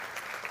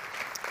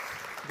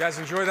You guys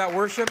enjoy that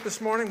worship this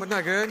morning? Wasn't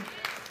that good?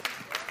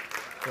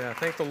 Yeah,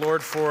 thank the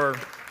Lord for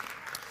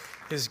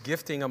His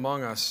gifting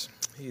among us.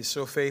 He is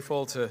so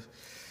faithful to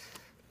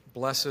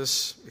bless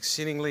us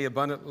exceedingly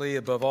abundantly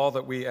above all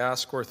that we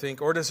ask or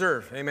think or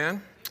deserve.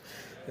 Amen?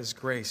 His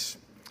grace.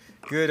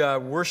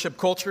 Good worship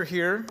culture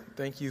here.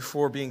 Thank you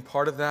for being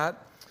part of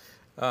that.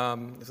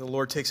 If the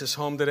Lord takes us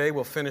home today,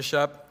 we'll finish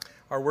up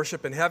our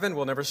worship in heaven.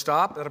 We'll never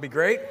stop. That'll be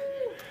great.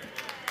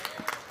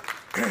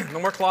 No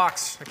more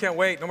clocks. I can't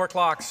wait. No more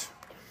clocks.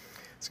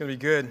 It's going to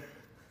be good.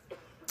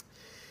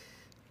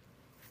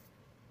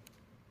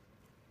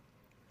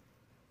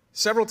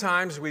 Several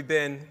times we've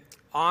been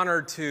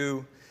honored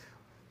to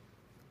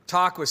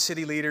talk with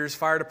city leaders,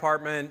 fire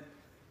department,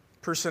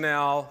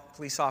 personnel,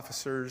 police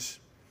officers,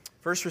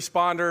 first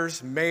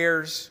responders,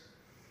 mayors,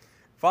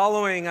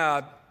 following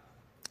a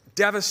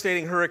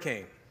devastating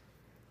hurricane.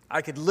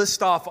 I could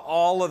list off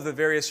all of the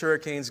various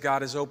hurricanes.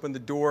 God has opened the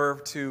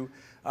door to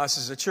us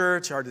as a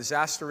church, our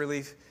disaster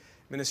relief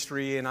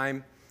ministry,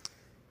 and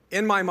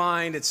in my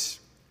mind,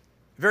 it's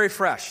very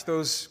fresh.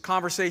 Those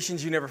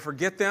conversations, you never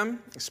forget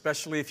them,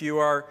 especially if you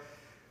are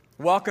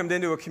welcomed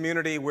into a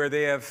community where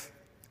they have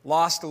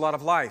lost a lot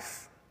of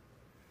life.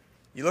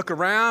 You look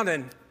around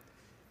and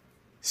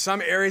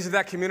some areas of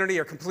that community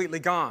are completely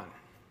gone.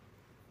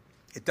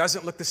 It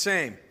doesn't look the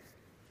same.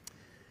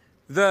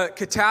 The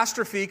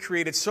catastrophe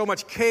created so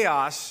much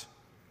chaos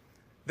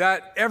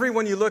that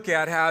everyone you look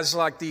at has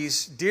like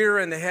these deer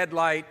in the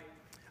headlight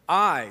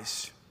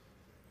eyes,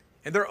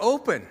 and they're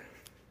open.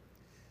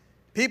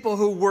 People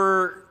who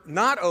were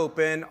not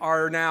open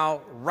are now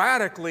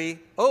radically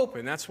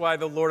open. That's why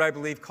the Lord, I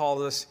believe,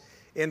 called us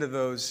into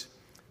those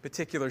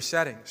particular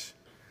settings.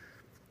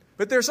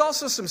 But there's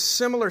also some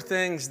similar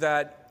things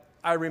that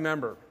I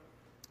remember.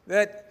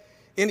 That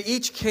in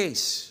each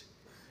case,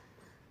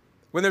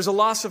 when there's a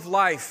loss of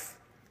life,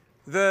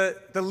 the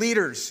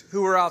leaders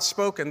who were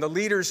outspoken, the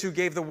leaders who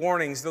gave the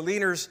warnings, the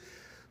leaders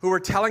who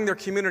were telling their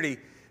community,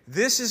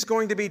 this is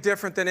going to be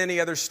different than any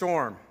other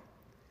storm.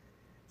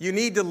 You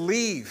need to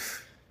leave.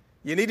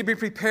 You need to be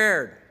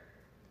prepared.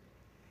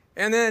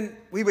 And then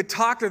we would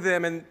talk to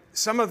them, and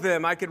some of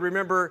them, I could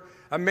remember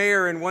a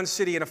mayor in one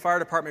city in a fire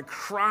department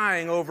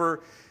crying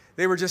over,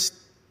 they were just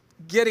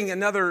getting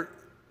another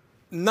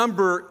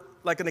number,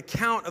 like an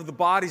account of the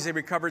bodies they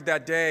recovered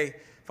that day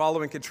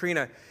following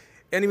Katrina.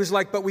 And he was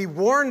like, but we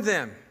warned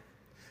them.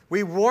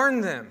 We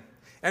warned them.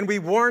 And we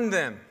warned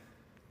them.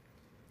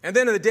 And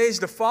then in the days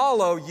to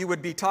follow, you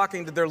would be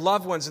talking to their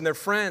loved ones and their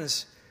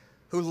friends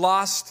who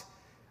lost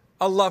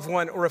a loved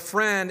one or a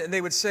friend, and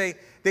they would say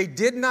they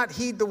did not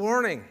heed the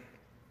warning.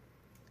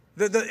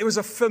 It was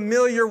a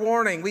familiar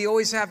warning. We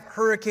always have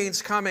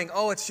hurricanes coming.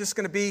 Oh, it's just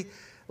going to be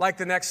like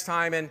the next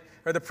time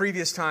or the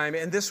previous time.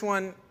 And this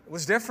one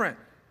was different.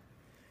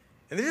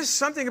 And there's just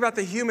something about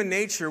the human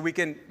nature. We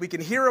can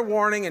hear a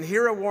warning and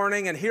hear a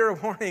warning and hear a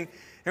warning,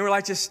 and we're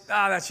like,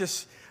 that's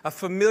just a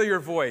familiar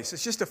voice.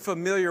 It's just a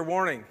familiar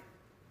warning.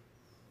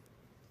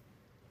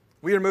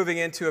 We are moving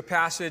into a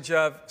passage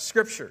of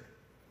Scripture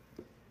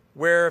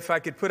where, if I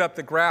could put up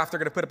the graph, they're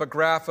going to put up a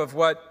graph of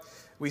what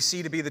we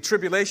see to be the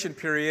tribulation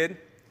period.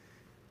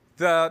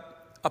 The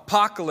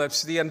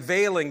apocalypse, the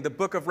unveiling, the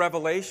book of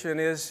Revelation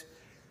is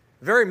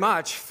very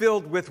much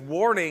filled with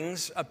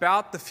warnings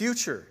about the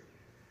future.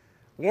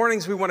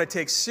 Warnings we want to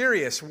take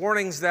serious,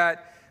 warnings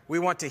that we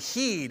want to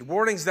heed,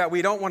 warnings that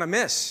we don't want to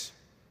miss.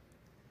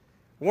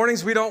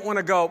 Warnings we don't want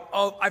to go,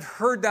 oh, I've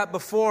heard that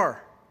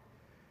before.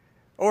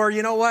 Or,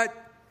 you know what?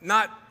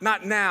 Not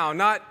now,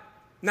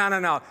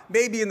 no.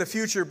 Maybe in the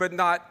future, but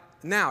not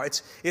now.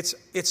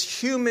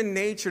 It's human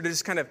nature to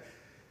just kind of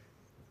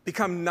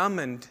become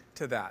numbed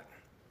to that.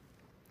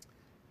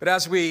 But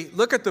as we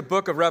look at the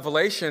book of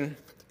Revelation,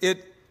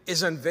 it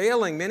is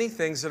unveiling many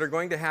things that are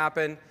going to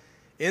happen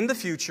in the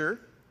future.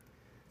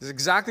 This is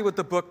exactly what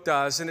the book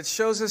does, and it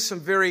shows us some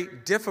very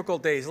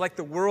difficult days. Like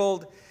the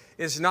world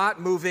is not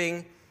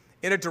moving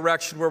in a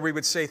direction where we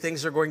would say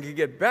things are going to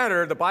get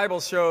better. The Bible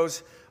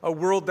shows a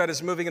world that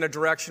is moving in a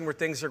direction where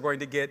things are going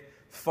to get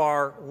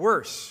far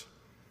worse.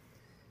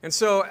 And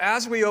so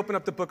as we open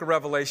up the book of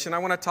Revelation, I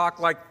want to talk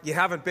like you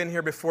haven't been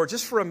here before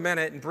just for a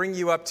minute and bring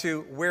you up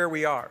to where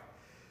we are.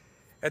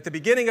 At the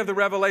beginning of the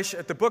Revelation,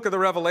 at the book of the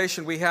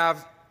Revelation, we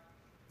have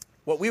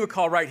what we would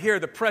call right here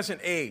the present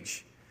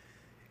age.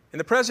 And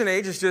the present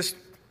age is just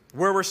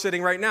where we're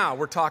sitting right now.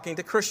 We're talking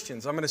to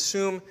Christians. I'm going to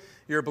assume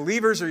you're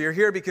believers or you're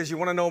here because you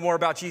want to know more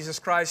about Jesus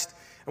Christ.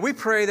 And we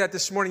pray that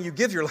this morning you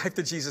give your life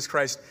to Jesus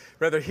Christ,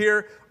 whether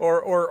here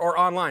or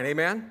online.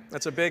 Amen?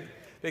 That's a big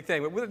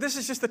thing. But this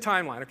is just the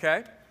timeline,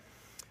 okay?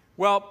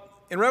 Well,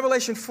 in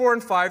Revelation 4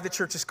 and 5, the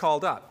church is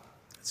called up.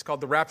 It's called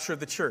the rapture of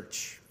the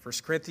church. 1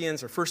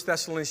 Corinthians or 1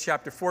 Thessalonians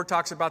chapter 4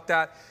 talks about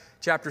that.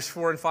 Chapters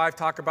 4 and 5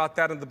 talk about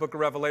that in the book of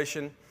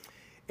Revelation.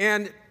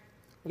 And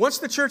once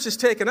the church is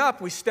taken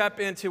up, we step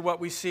into what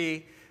we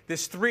see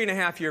this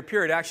 3.5-year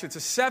period. Actually, it's a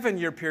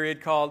 7-year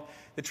period called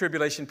the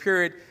tribulation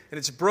period, and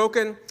it's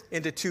broken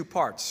into two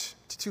parts,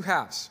 to two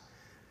halves.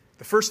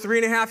 The first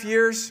 3.5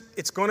 years,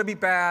 it's going to be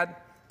bad.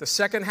 The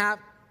second half,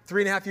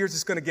 3.5 years,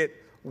 it's going to get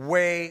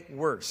way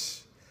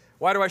worse.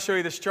 Why do I show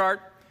you this chart?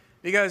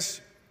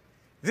 Because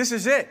this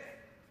is it.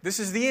 This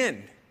is the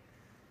end.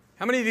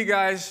 How many of you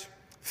guys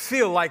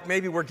feel like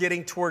maybe we're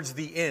getting towards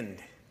the end?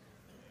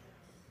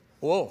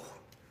 Whoa.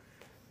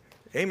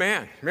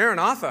 Amen.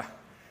 Maranatha.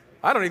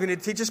 I don't even need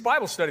to teach this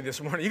Bible study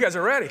this morning. You guys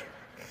are ready.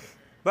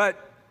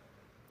 But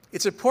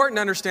it's important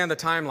to understand the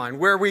timeline.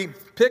 Where we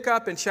pick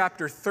up in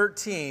chapter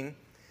 13,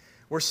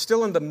 we're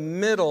still in the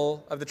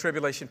middle of the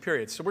tribulation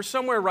period. So we're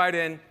somewhere right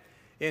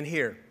in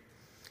here.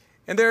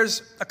 And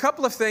there's a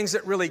couple of things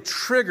that really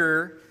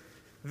trigger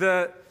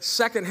the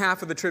second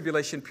half of the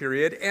tribulation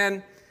period,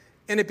 and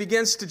it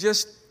begins to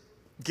just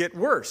get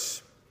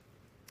worse.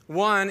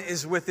 One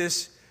is with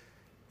this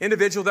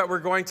individual that we're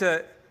going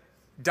to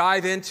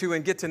dive into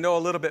and get to know a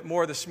little bit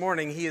more this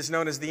morning. He is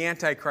known as the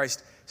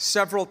Antichrist.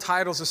 Several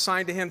titles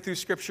assigned to him through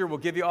Scripture. We'll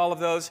give you all of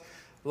those.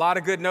 A lot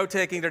of good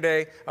note-taking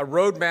today. A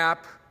roadmap.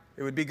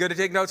 It would be good to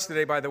take notes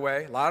today, by the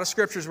way. A lot of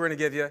Scriptures we're going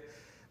to give you.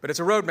 But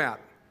it's a roadmap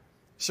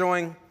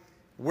showing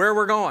where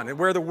we're going and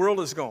where the world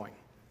is going.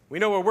 We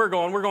know where we're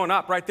going. We're going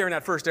up right there in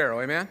that first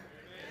arrow. Amen?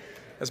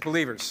 As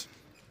believers.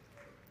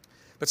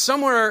 But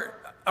somewhere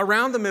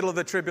around the middle of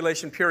the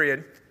tribulation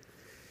period,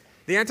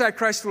 the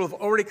Antichrist will have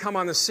already come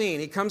on the scene.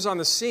 He comes on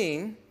the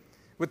scene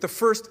with the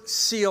first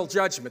seal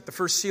judgment. The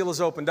first seal is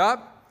opened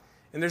up,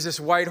 and there's this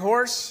white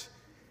horse,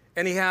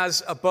 and he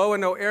has a bow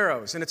and no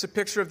arrows. And it's a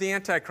picture of the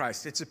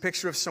Antichrist. It's a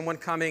picture of someone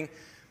coming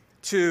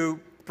to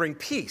bring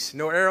peace.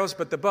 No arrows,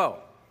 but the bow.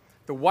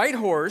 The white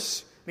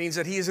horse means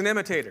that he is an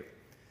imitator.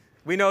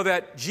 We know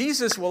that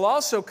Jesus will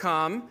also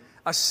come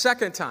a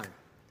second time.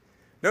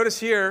 Notice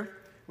here,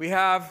 we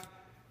have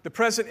the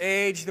present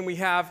age, then we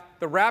have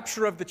the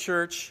rapture of the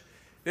church,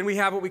 then we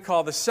have what we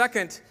call the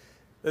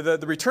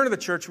return of the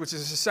church, which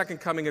is the second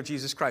coming of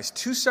Jesus Christ.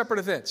 Two separate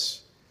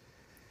events.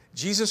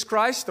 Jesus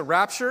Christ, the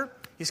rapture,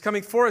 he's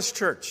coming for his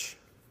church.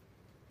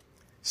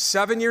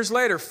 7 years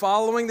later,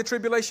 following the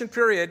tribulation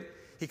period,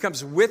 he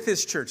comes with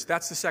his church.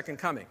 That's the second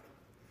coming.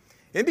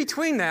 In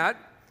between that,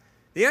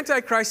 the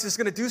Antichrist is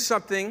going to do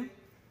something.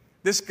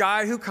 This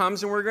guy who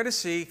comes, and we're going to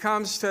see,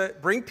 comes to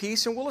bring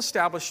peace and will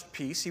establish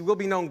peace. He will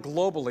be known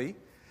globally.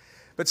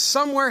 But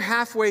somewhere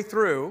halfway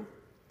through,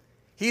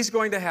 he's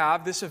going to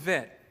have this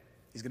event.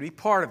 He's going to be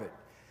part of it.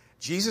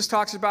 Jesus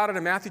talks about it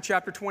in Matthew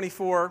chapter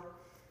 24,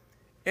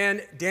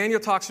 and Daniel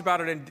talks about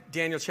it in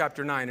Daniel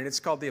chapter 9, and it's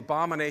called the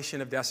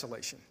abomination of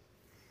desolation.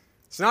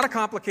 It's not a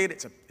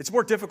complicated, it's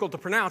more difficult to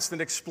pronounce than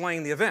to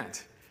explain the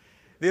event.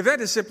 The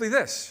event is simply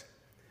this.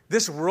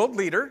 This world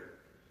leader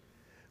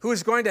who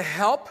is going to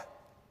help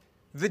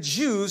the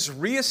Jews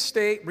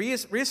reinstate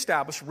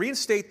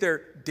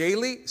their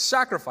daily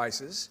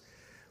sacrifices,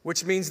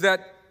 which means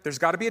that there's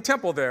got to be a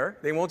temple there.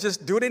 They won't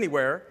just do it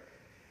anywhere.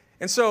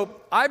 And so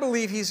I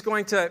believe he's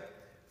going to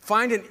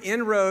find an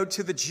inroad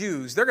to the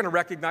Jews. They're going to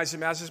recognize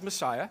him as his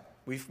Messiah.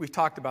 We've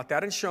talked about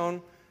that and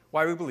shown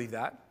why we believe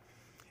that.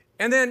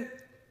 And then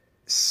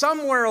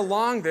somewhere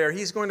along there,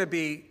 he's going to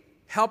be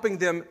helping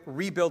them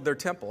rebuild their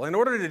temple. In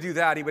order to do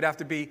that, he would have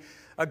to be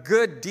a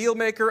good deal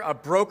maker, a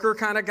broker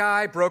kind of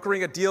guy,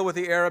 brokering a deal with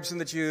the Arabs and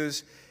the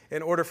Jews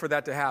in order for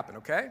that to happen,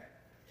 okay?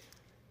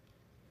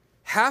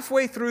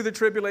 Halfway through the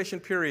tribulation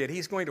period,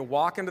 he's going to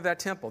walk into that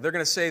temple. They're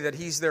going to say that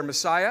he's their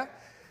Messiah.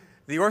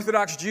 The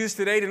Orthodox Jews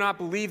today do not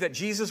believe that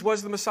Jesus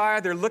was the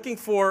Messiah. They're looking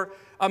for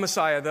a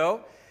Messiah,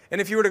 though.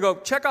 And if you were to go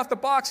check off the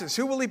boxes,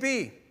 who will he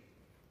be?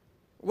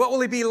 What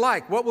will he be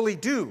like? What will he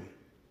do?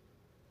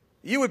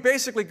 You would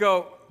basically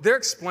go, they're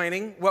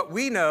explaining what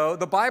we know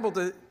the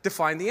Bible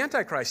defined the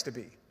Antichrist to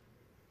be.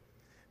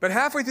 But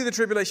halfway through the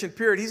tribulation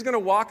period, he's going to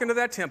walk into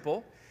that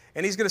temple,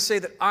 and he's going to say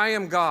that I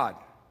am God.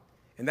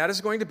 And that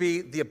is going to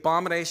be the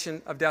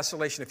abomination of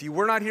desolation. If you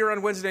were not here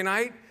on Wednesday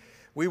night,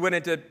 we went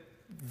into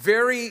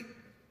very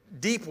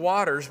deep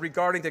waters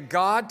regarding to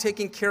God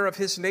taking care of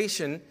his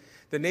nation,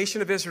 the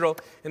nation of Israel,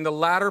 in the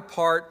latter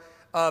part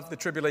of the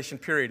tribulation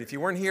period. If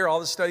you weren't here, all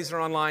the studies are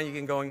online. You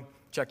can go and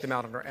check them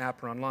out on our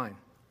app or online.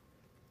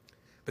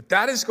 But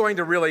that is going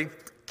to really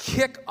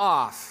kick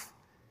off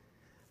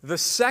the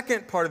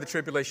second part of the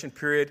tribulation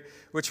period,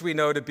 which we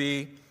know to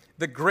be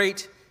the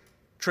Great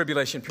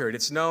Tribulation period.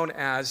 It's known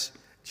as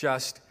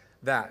just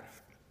that.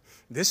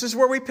 This is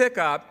where we pick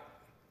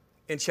up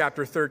in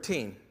chapter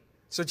 13.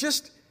 So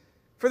just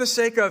for the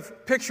sake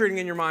of picturing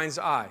in your mind's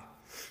eye,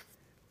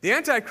 the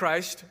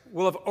Antichrist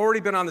will have already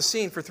been on the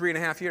scene for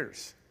 3.5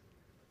 years.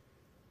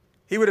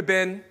 He would have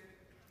been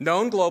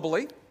known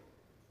globally.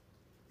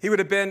 He would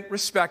have been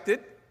respected.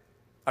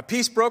 A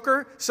peace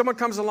broker, someone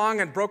comes along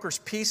and brokers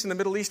peace in the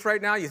Middle East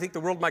right now, you think the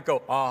world might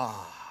go,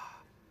 ah.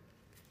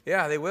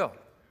 Yeah, they will.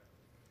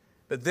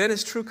 But then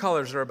his true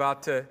colors are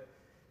about to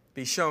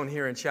be shown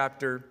here in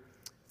chapter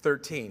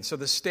 13. So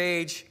the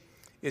stage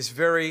is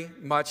very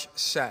much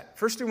set.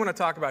 First, we want to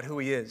talk about who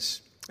he is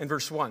in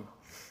verse 1.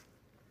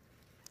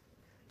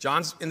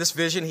 John's in this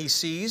vision, he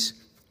sees,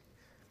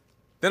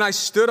 then I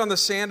stood on the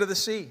sand of the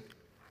sea,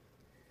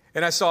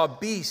 and I saw a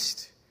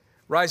beast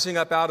rising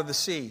up out of the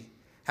sea,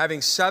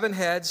 having 7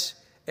 heads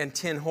and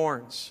 10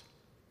 horns.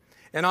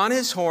 And on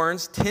his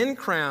horns 10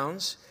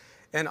 crowns,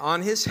 and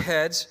on his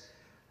heads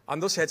on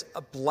those heads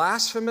a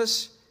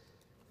blasphemous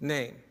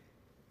name.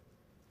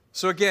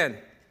 So again,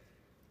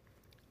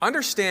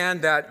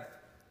 understand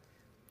that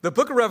the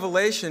book of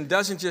Revelation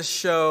doesn't just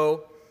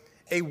show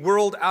a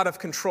world out of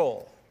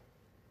control.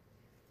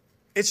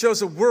 It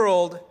shows a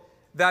world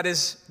that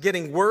is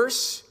getting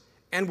worse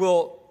and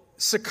will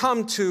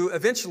succumb to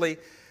eventually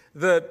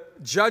the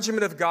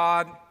judgment of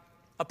God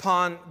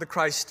upon the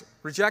Christ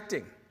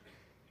rejecting.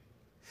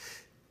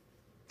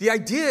 The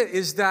idea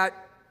is that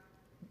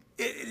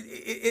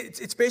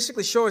it's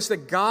basically showing us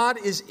that God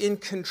is in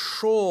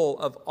control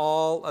of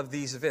all of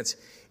these events.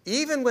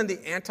 Even when the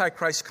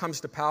Antichrist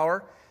comes to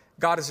power,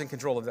 God is in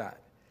control of that.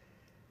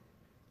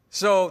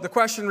 So the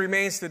question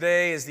remains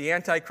today, is the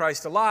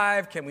Antichrist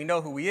alive? Can we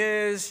know who he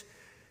is?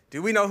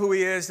 Do we know who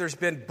he is? There's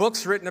been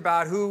books written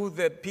about who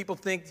the people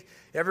think,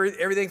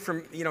 everything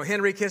from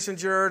Henry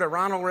Kissinger to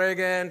Ronald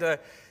Reagan to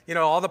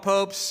all the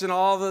popes and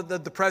all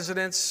the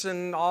presidents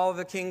and all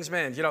the king's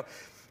men.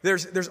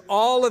 There's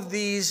all of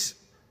these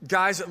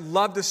guys that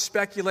love to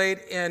speculate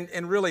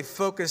and really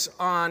focus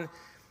on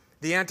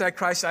the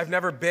Antichrist. I've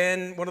never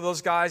been one of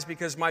those guys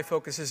because my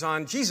focus is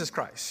on Jesus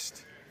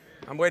Christ.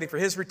 I'm waiting for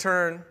his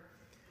return.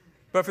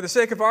 But for the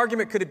sake of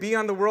argument, could it be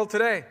on the world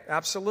today?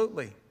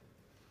 Absolutely.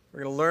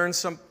 We're going to learn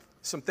some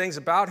things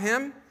about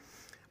him.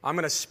 I'm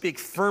going to speak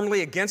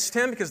firmly against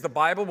him because the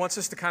Bible wants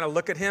us to kind of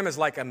look at him as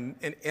like an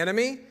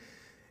enemy.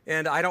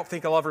 And I don't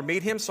think I'll ever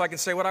meet him, so I can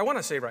say what I want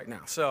to say right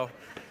now.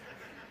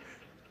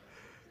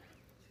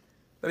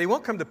 But he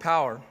won't come to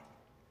power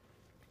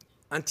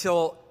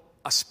until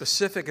a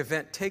specific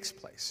event takes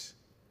place.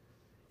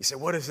 You say,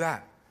 what is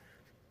that?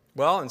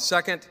 Well, in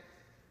 2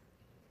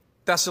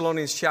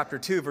 Thessalonians chapter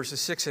 2,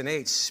 verses 6 and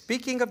 8,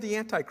 speaking of the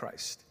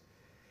Antichrist,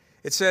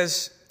 it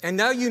says, and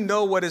now you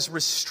know what is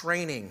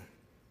restraining,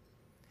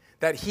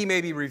 that he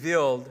may be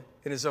revealed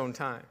in his own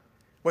time.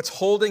 What's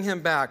holding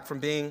him back from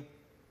being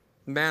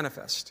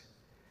manifest.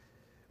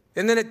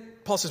 And then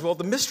Paul says, well,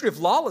 the mystery of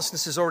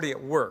lawlessness is already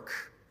at work.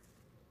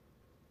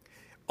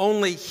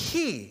 Only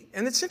he,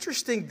 and it's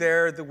interesting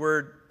there, the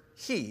word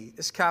he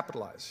is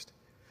capitalized,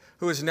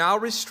 who is now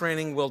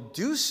restraining will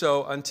do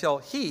so until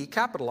he,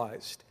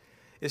 capitalized,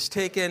 is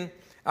taken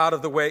out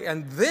of the way.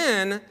 And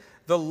then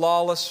the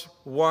lawless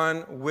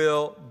one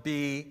will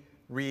be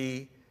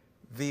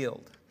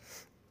revealed.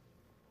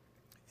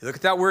 You look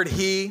at that word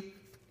he,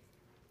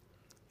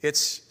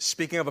 it's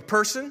speaking of a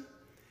person.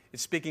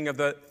 It's speaking of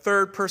the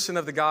third person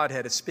of the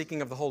Godhead. It's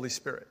speaking of the Holy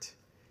Spirit.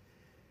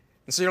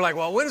 And so you're like,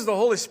 well, when is the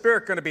Holy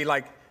Spirit going to be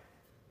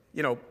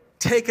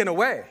taken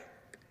away?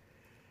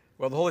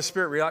 Well, the Holy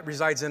Spirit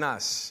resides in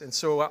us. And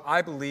so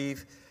I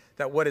believe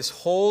that what is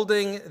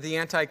holding the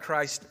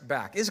Antichrist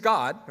back is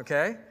God,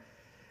 okay?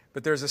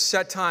 But there's a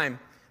set time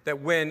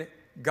that when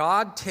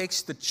God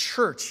takes the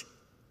church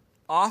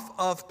off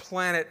of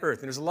planet Earth,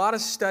 and there's a lot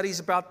of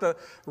studies about the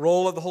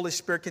role of the Holy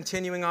Spirit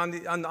continuing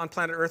on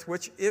planet Earth,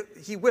 which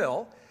he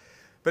will.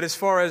 But as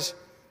far as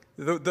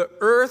the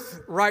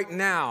earth right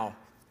now,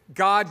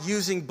 God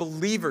using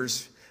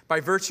believers by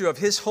virtue of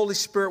his Holy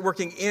Spirit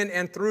working in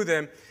and through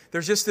them,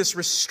 there's just this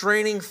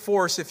restraining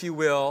force, if you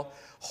will,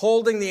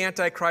 holding the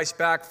Antichrist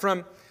back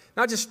from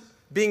not just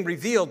being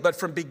revealed, but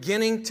from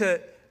beginning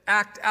to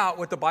act out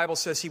what the Bible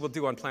says he will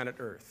do on planet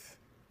Earth.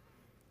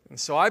 And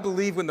so I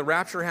believe when the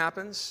rapture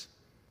happens,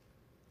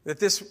 that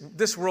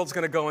this world's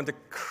going to go into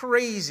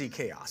crazy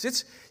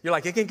chaos. You're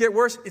like, it can get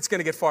worse. It's going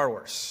to get far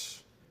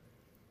worse.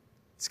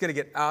 It's going to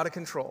get out of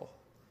control.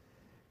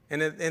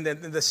 And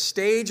the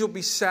stage will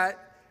be set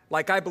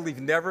like I believe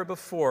never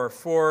before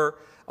for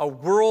a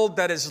world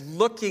that is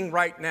looking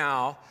right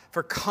now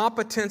for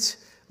competent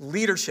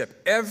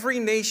leadership. Every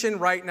nation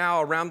right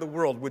now around the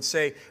world would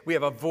say we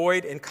have a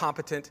void in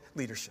competent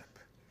leadership.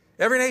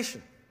 Every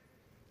nation.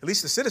 At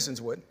least the citizens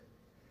would.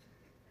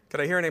 Could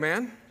I hear an amen?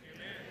 Amen.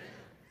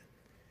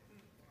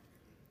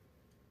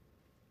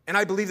 And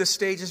I believe the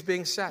stage is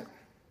being set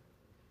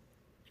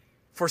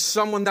for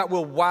someone that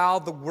will wow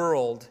the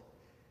world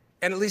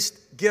and at least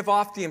give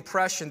off the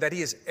impression that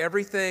he is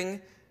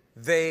everything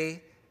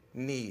they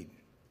need.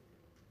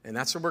 And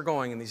that's where we're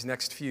going in these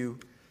next few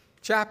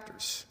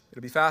chapters.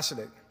 It'll be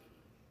fascinating.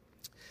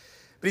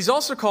 But he's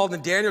also called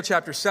in Daniel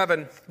chapter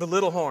 7, the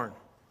little horn.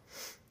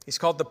 He's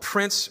called the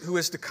prince who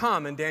is to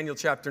come in Daniel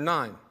chapter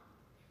 9.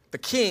 The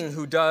king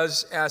who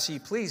does as he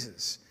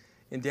pleases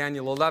in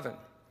Daniel 11.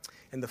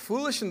 And the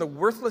foolish and the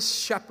worthless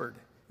shepherd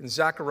in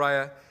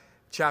Zechariah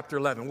chapter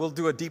 11. We'll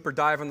do a deeper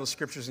dive on those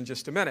scriptures in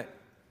just a minute.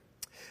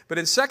 But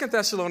in 2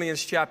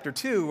 Thessalonians chapter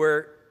 2,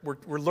 where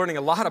we're learning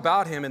a lot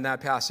about him in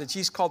that passage,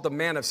 he's called the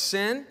man of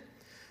sin,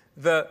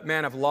 the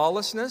man of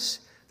lawlessness,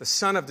 the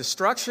son of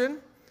destruction,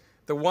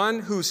 the one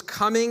whose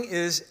coming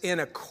is in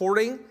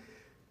accord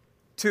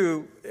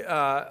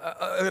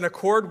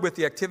with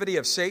the activity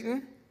of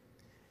Satan.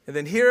 And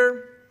then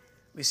here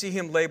we see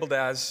him labeled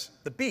as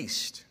the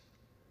beast.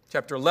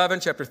 Chapter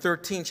 11, chapter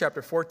 13,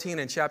 chapter 14,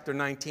 and chapter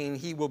 19,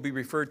 he will be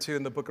referred to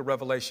in the book of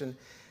Revelation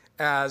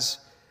as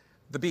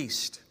the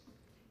beast.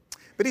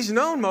 But he's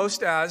known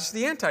most as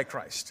the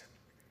Antichrist.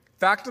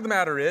 Fact of the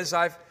matter is,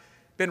 I've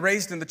been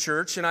raised in the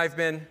church, and I've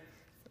been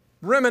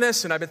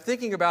reminiscent. I've been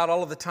thinking about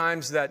all of the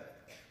times that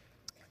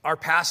our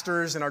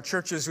pastors and our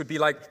churches would be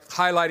like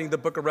highlighting the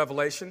book of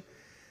Revelation.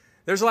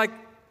 There's like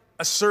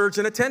a surge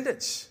in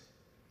attendance.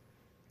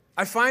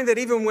 I find that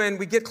even when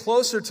we get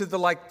closer to the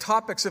like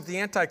topics of the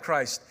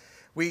Antichrist,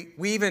 we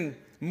even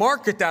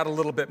market that a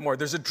little bit more.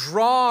 There's a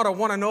draw to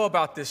want to know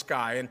about this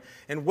guy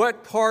and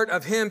what part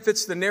of him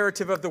fits the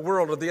narrative of the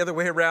world, or the other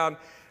way around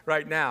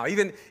right now.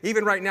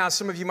 Even right now,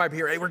 some of you might be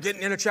here, hey, we're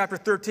getting into chapter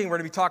 13. We're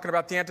going to be talking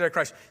about the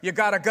Antichrist. You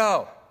got to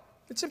go.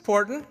 It's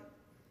important.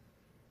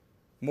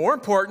 More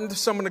important to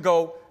someone to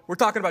go, we're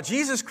talking about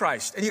Jesus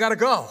Christ, and you got to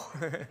go.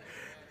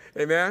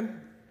 Amen?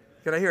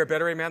 Can I hear a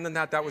better amen than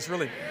that? That was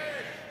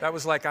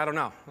like, I don't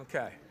know.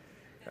 Okay.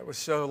 That was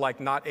so like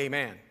not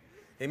amen.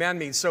 Amen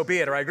means so be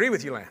it, or I agree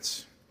with you,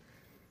 Lance.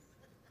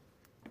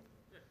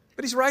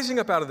 But he's rising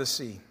up out of the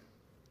sea.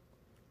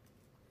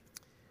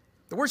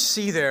 The word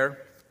sea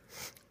there,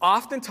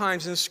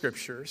 oftentimes in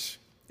scriptures,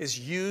 is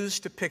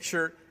used to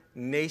picture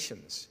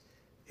nations.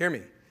 Hear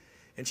me.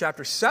 In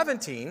chapter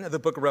 17 of the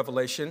book of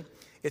Revelation,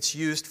 it's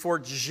used for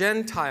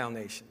Gentile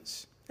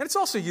nations. And it's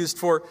also used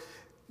for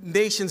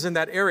nations in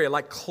that area,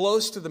 like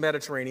close to the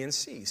Mediterranean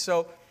Sea.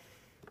 So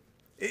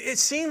it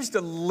seems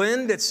to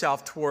lend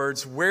itself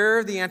towards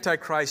where the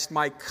Antichrist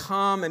might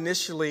come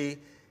initially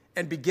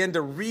and begin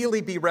to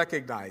really be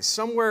recognized.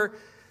 Somewhere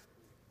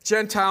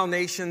Gentile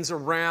nations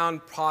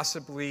around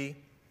possibly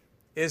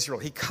Israel.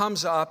 He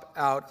comes up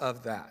out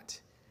of that.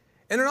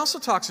 And it also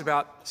talks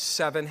about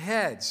 7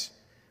 heads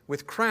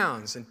with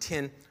crowns and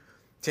 10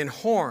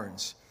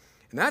 horns.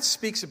 And that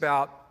speaks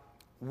about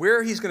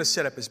where he's going to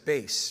set up his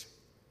base,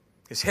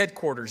 his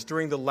headquarters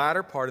during the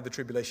latter part of the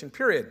tribulation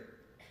period.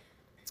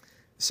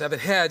 7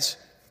 heads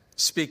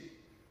speak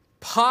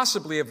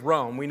possibly of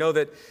Rome. We know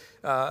that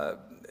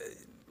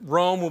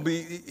Rome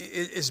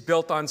is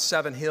built on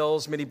 7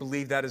 hills. Many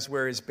believe that is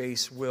where his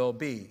base will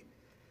be.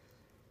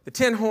 The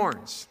 10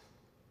 horns.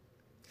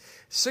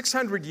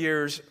 600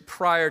 years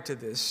prior to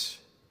this,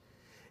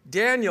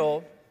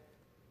 Daniel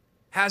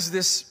has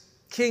this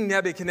King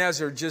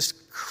Nebuchadnezzar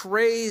just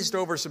crazed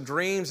over some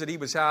dreams that he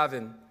was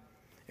having,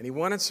 and he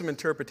wanted some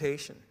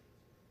interpretation.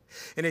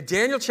 And in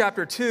Daniel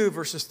chapter 2,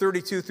 verses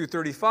 32 through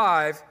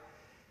 35,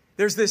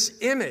 there's this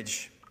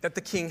image that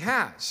the king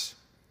has.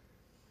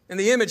 And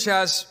the image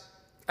has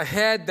a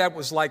head that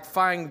was like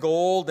fine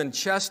gold, and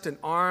chest and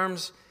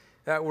arms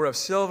that were of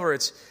silver.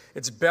 Its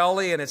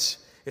belly and its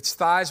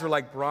thighs were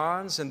like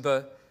bronze, and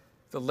the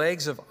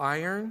legs of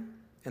iron,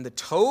 and the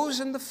toes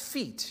and the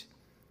feet,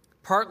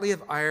 partly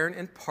of iron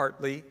and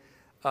partly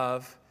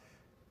of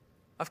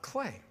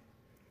clay.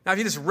 Now, if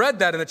you just read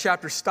that and the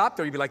chapter stopped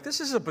there, you'd be like, this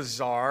is a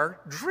bizarre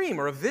dream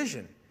or a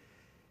vision.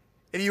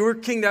 If you were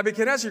King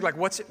Nebuchadnezzar, you're like,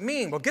 what's it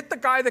mean? Well, get the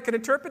guy that can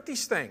interpret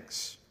these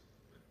things.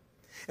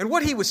 And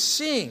what he was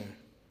seeing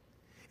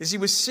is he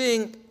was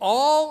seeing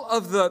all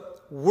of the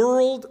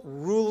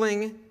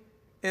world-ruling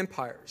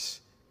empires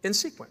in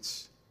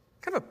sequence.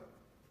 Kind of a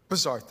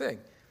bizarre thing.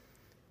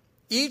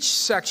 Each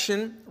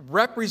section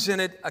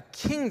represented a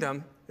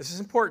kingdom, this is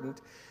important,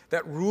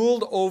 that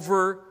ruled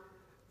over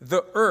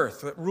the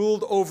earth, that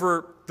ruled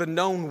over the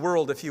known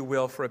world, if you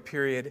will, for a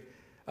period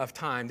of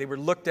time. They were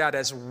looked at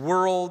as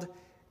world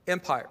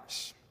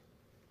empires.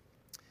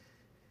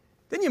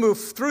 Then you move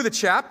through the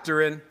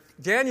chapter, and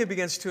Daniel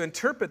begins to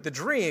interpret the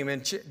dream.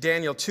 In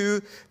Daniel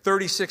 2,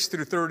 36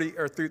 through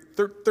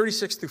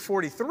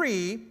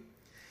 43,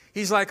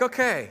 he's like,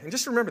 okay, and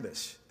just remember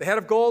this. The head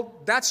of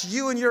gold, that's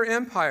you and your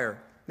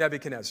empire,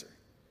 Nebuchadnezzar.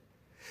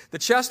 The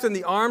chest and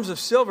the arms of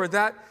silver,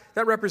 that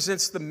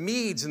represents the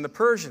Medes and the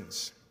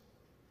Persians.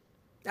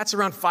 That's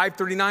around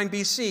 539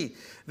 BC.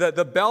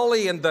 The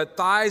belly and the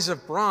thighs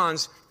of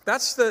bronze,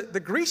 that's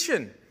the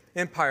Grecian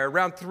Empire,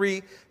 around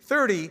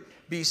 330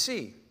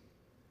 BC.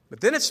 But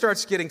then it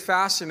starts getting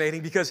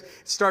fascinating because it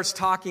starts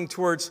talking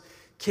towards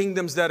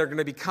kingdoms that are going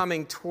to be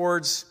coming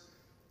towards,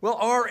 well,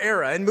 our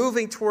era and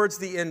moving towards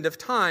the end of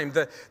time.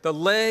 The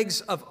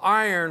legs of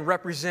iron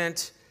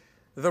represent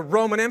the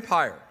Roman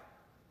Empire,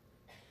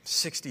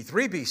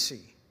 63 BC.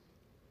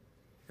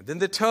 And then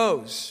the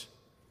toes,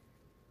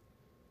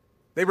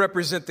 they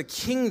represent the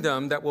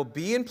kingdom that will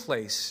be in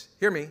place,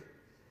 hear me,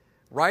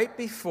 right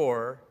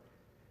before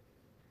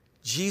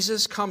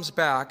Jesus comes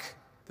back,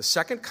 the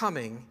second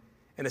coming,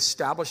 and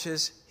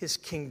establishes his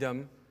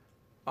kingdom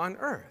on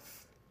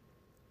earth.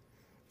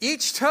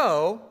 Each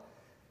toe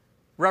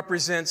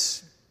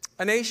represents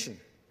a nation.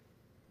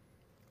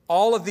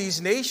 All of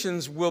these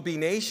nations will be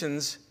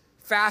nations,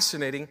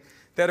 fascinating,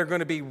 that are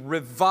going to be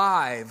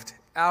revived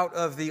out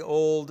of the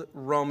old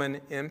Roman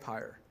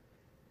Empire.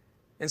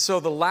 And so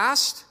the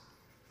last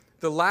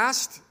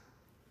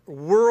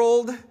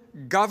world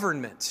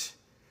government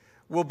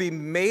will be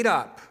made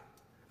up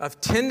of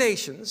 10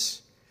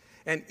 nations,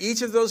 and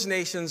each of those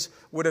nations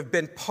would have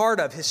been part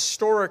of,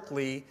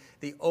 historically,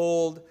 the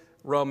old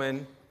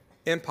Roman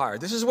Empire.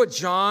 This is what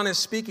John is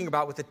speaking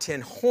about with the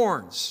 10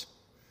 horns.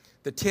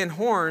 The 10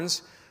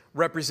 horns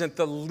represent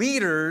the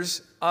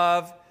leaders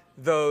of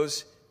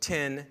those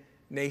 10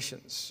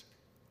 nations.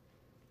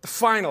 The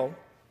final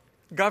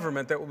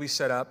government that will be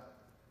set up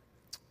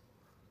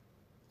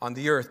on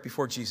the earth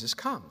before Jesus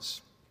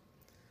comes.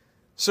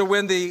 So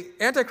when the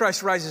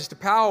Antichrist rises to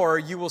power,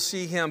 you will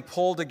see him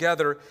pull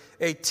together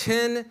a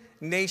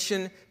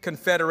 10-nation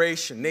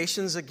confederation.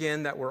 Nations,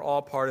 again, that were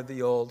all part of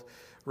the old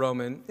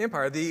Roman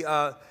Empire.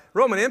 The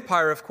Roman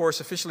Empire, of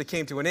course, officially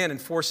came to an end in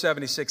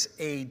 476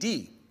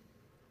 AD.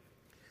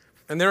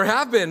 And there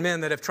have been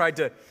men that have tried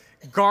to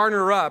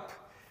garner up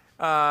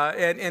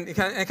and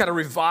kind of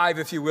revive,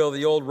 if you will,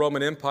 the old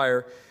Roman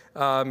Empire.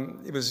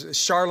 It was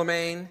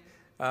Charlemagne,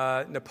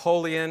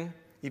 Napoleon,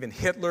 even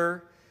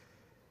Hitler.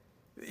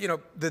 You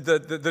know,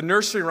 the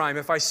nursery rhyme,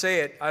 if I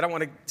say it, I don't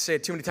want to say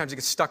it too many times, it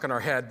gets stuck in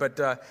our head, but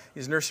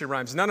these nursery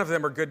rhymes, none of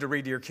them are good to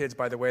read to your kids,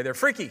 by the way. They're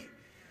freaky.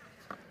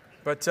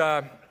 But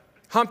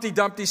Humpty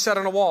Dumpty sat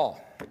on a wall.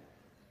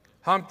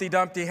 Humpty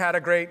Dumpty had a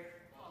great...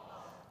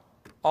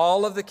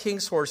 All of the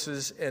king's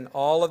horses and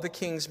all of the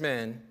king's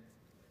men.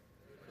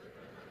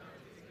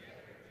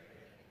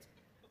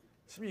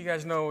 Some of you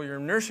guys know your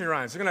nursery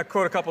rhymes. I'm going to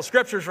quote a couple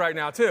scriptures right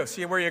now, too.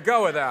 See where you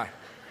go with that.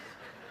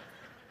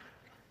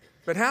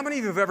 But how many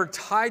of you have ever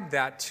tied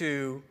that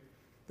to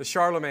the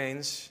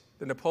Charlemagnes,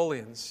 the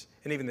Napoleons,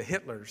 and even the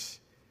Hitlers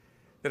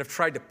that have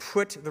tried to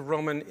put the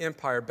Roman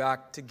Empire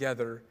back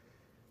together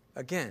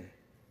again?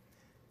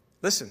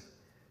 Listen,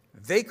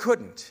 they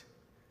couldn't,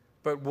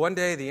 but one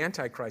day the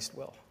Antichrist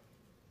will.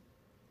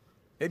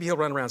 Maybe he'll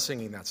run around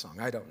singing that song.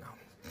 I don't know.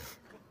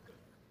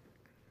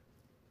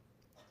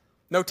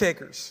 No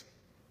takers.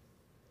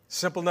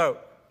 Simple note.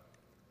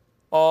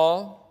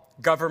 All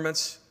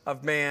governments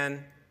of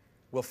man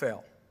will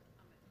fail.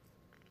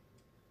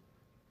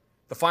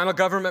 The final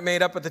government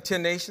made up of the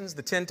 10 nations,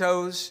 the 10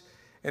 toes,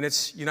 and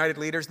its united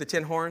leaders, the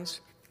 10 horns,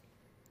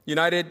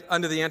 united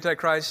under the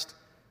Antichrist,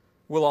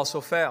 will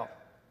also fail.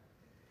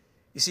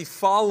 You see,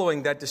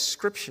 following that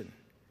description,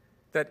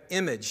 that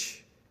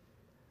image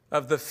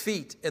of the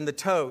feet and the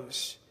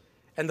toes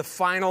and the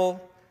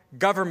final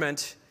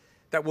government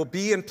that will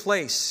be in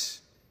place,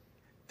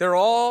 they're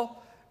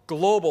all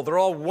global. They're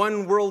all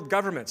one world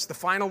governments. The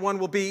final one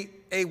will be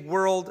a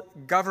world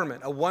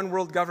government, a one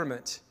world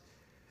government.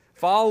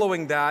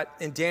 Following that,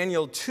 in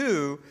Daniel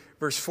 2,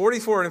 verse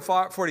 44 and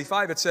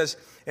 45, it says,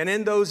 "And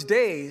in those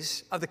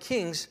days of the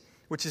kings,"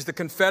 which is the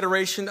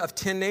confederation of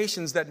 10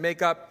 nations that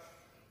make up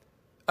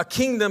a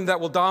kingdom that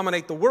will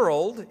dominate the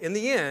world in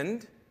the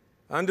end,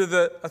 under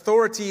the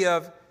authority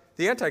of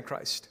the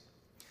Antichrist,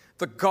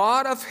 "the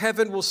God of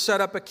heaven will set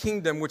up a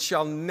kingdom which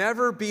shall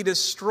never be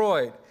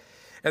destroyed,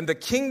 and the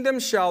kingdom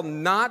shall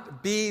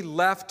not be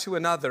left to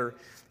another.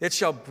 It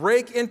shall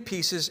break in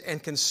pieces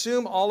and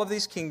consume all of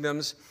these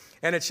kingdoms,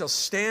 and it shall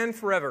stand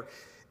forever.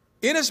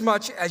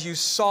 Inasmuch as you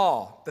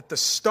saw that the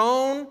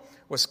stone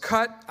was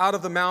cut out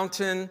of the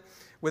mountain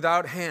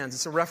without hands."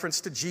 It's a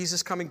reference to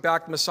Jesus coming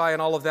back, the Messiah,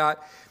 and all of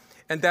that.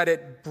 "And that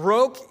it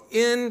broke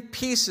in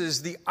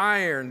pieces the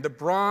iron, the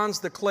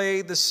bronze, the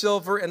clay, the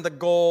silver, and the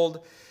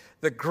gold.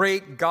 The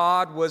great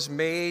God was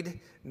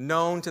made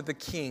known to the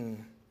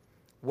king.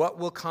 What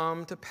will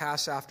come to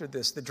pass after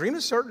this?" The dream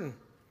is certain,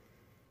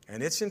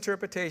 and its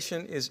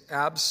interpretation is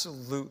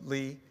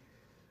absolutely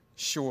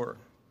sure.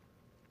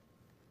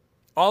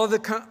 All of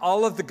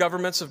the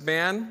governments of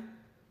man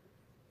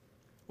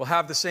will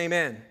have the same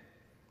end.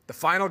 The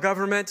final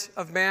government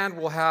of man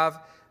will have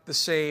the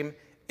same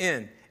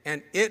end.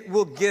 And it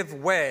will give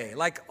way,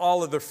 like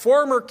all of the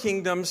former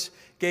kingdoms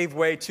gave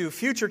way to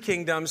future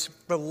kingdoms.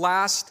 The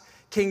last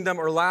kingdom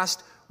or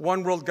last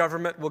one world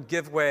government will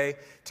give way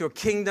to a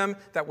kingdom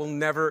that will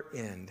never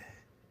end.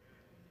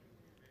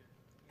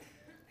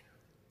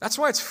 That's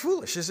why it's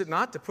foolish, is it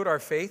not, to put our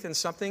faith in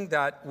something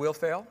that will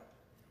fail?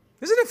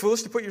 Isn't it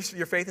foolish to put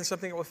your faith in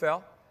something that will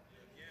fail?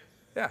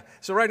 Yeah.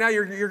 So right now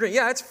you're going,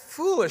 yeah, it's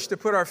foolish to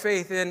put our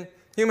faith in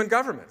human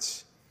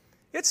governments.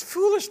 It's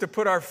foolish to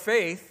put our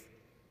faith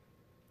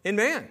in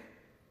man.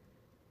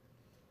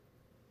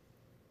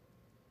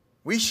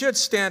 We should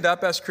stand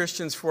up as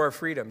Christians for our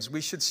freedoms.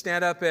 We should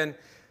stand up and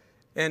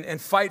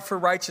fight for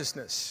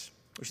righteousness.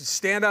 We should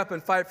stand up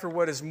and fight for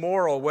what is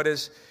moral, what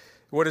is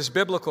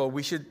biblical.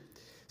 We should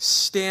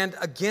stand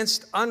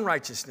against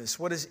unrighteousness,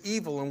 what is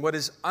evil and what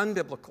is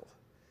unbiblical.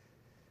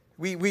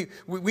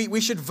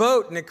 We should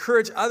vote and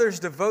encourage others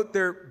to vote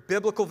their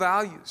biblical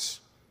values.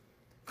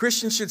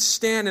 Christians should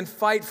stand and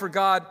fight for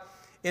God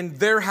in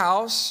their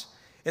house,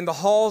 in the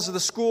halls of the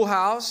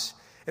schoolhouse,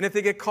 and if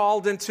they get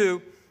called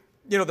into,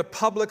 the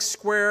public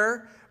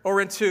square or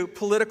into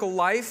political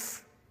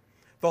life,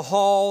 the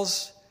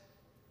halls,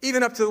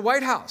 even up to the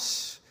White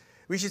House.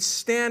 We should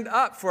stand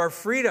up for our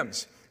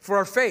freedoms, for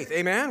our faith.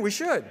 Amen? We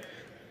should.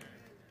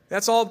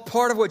 That's all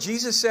part of what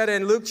Jesus said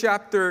in Luke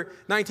chapter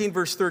 19,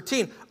 verse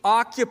 13.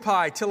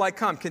 "Occupy till I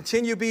come.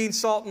 Continue being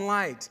salt and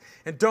light,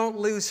 and don't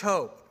lose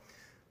hope.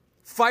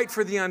 Fight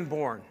for the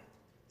unborn.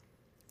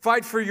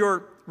 Fight for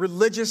your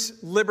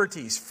religious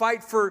liberties.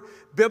 Fight for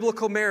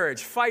biblical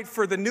marriage. Fight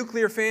for the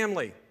nuclear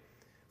family.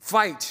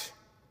 Fight.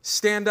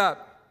 Stand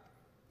up."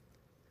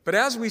 But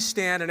as we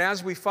stand and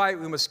as we fight,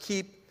 we must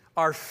keep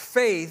our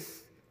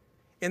faith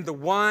in the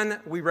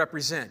one we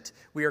represent.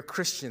 We are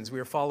Christians. We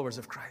are followers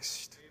of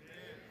Christ.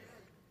 Amen.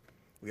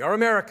 We are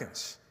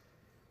Americans.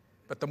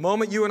 But the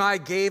moment you and I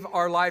gave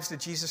our lives to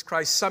Jesus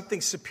Christ, something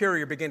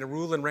superior began to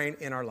rule and reign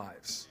in our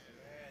lives.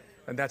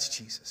 And that's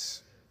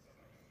Jesus.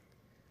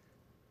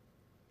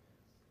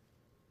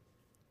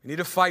 We need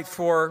to fight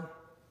for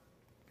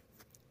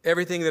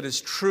everything that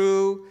is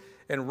true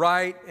and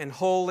right and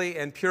holy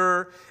and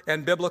pure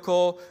and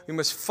biblical. We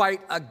must fight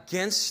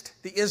against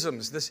the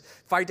isms, this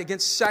fight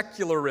against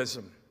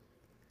secularism,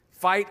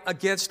 fight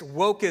against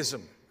wokeism.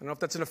 I don't know if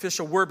that's an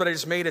official word, but I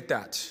just made it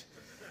that.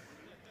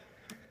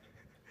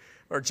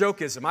 Or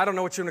jokeism. I don't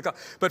know what you're going to call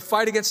it. But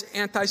fight against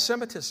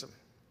anti-Semitism.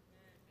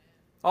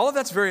 All of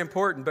that's very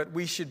important, but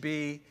we should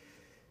be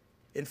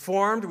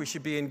informed, we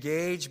should be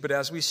engaged, but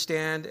as we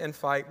stand and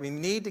fight, we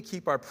need to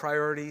keep our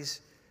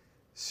priorities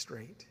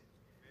straight.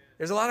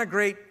 There's a lot of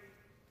great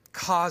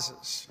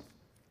causes.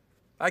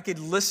 I could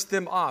list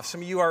them off.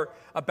 Some of you are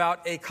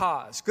about a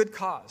cause, good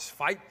cause.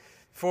 Fight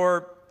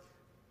for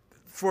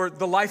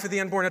the life of the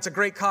unborn. That's a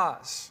great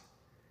cause.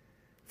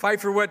 Fight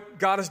for what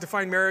God has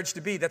defined marriage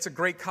to be. That's a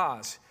great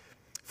cause.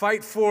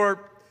 Fight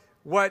for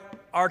what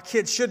our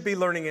kids should be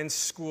learning in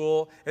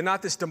school and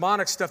not this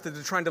demonic stuff that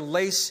they're trying to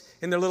lace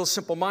in their little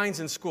simple minds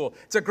in school.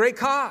 It's a great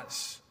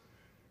cause.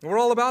 And we're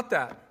all about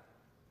that.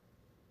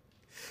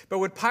 But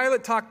when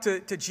Pilate talked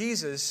to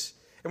Jesus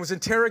and was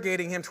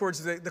interrogating him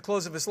towards the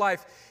close of his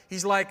life,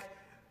 he's like,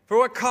 for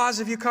what cause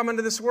have you come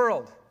into this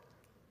world?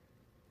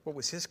 What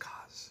was his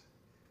cause?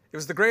 It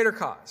was the greater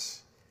cause.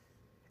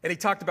 And he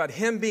talked about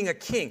him being a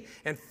king.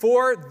 And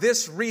for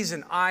this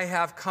reason, I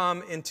have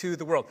come into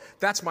the world.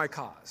 That's my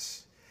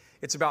cause.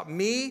 It's about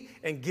me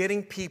and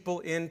getting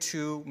people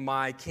into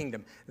my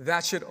kingdom.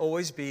 That should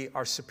always be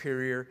our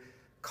superior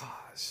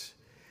cause.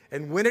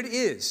 And when it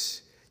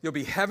is, you'll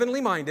be heavenly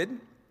minded.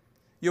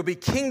 You'll be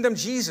kingdom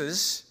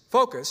Jesus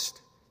focused.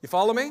 You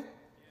follow me?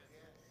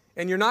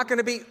 And you're not going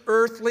to be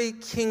earthly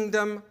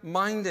kingdom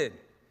minded.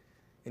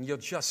 And you'll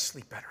just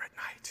sleep better at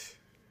night.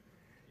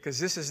 Because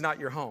this is not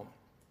your home.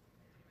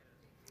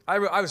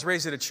 I was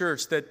raised at a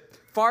church that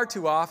far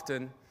too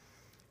often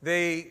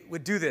they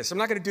would do this. I'm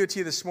not going to do it to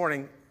you this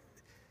morning.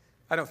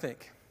 I don't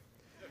think.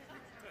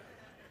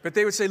 But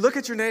they would say, look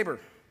at your neighbor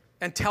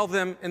and tell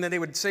them, and then they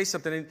would say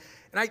something.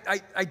 And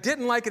I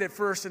didn't like it at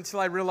first until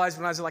I realized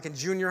when I was like in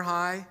junior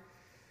high,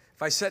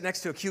 if I sat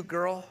next to a cute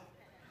girl,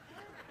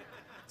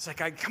 it's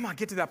like, come on,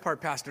 get to that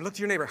part, Pastor. Look to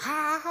your neighbor.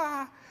 Ha,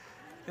 ha.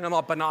 And I'm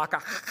all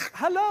banaka.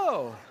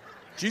 Hello.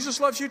 Jesus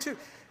loves you too.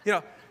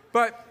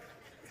 But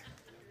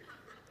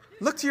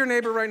look to your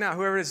neighbor right now,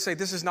 whoever it is, and say,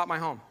 this is not my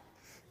home.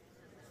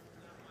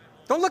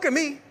 Don't look at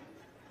me.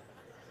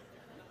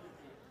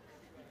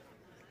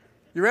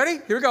 You ready?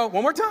 Here we go.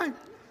 One more time.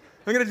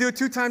 I'm going to do it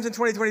 2 times in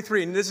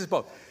 2023, and this is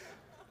both.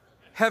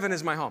 Heaven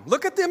is my home.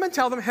 Look at them and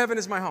tell them heaven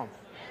is my home.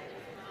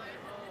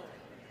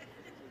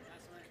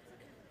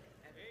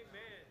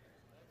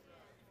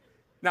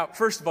 Now,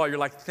 first of all, you're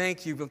like,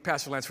 thank you,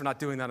 Pastor Lance, for not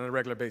doing that on a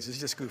regular basis. It's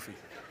just goofy.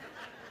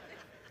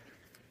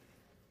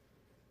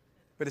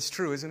 But it's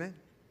true, isn't it?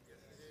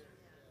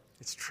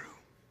 It's true.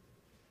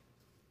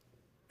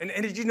 And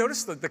did you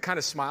notice the kind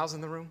of smiles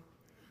in the room?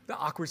 The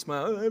awkward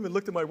smile. I haven't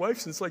looked at my wife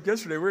since like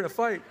yesterday. We're in a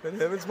fight, but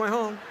heaven's my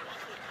home.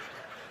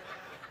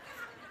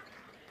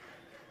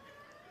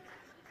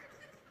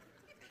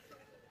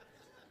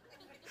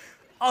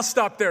 I'll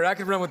stop there. I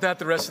can run with that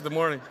the rest of the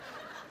morning.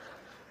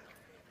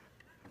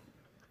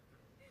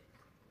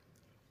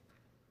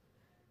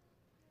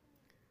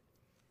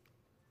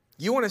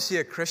 You want to see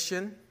a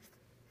Christian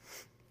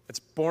that's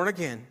born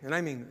again, and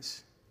I mean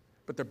this,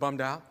 but they're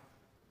bummed out.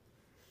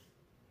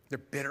 They're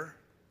bitter.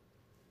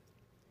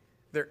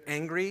 They're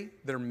angry.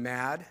 They're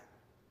mad.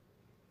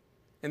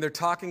 And they're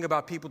talking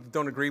about people that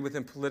don't agree with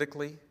them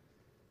politically,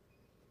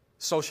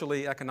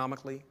 socially,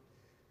 economically.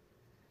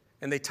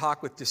 And they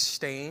talk with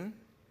disdain.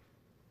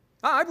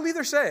 I believe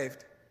they're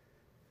saved.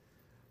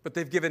 But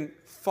they've given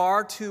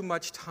far too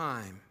much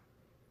time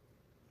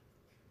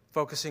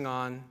focusing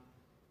on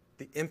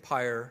the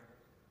empire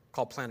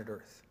called planet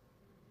Earth.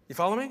 You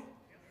follow me?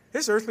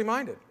 It's earthly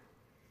minded.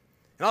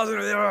 And all of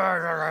a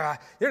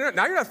sudden,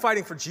 now you're not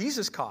fighting for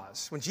Jesus'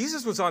 cause. When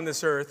Jesus was on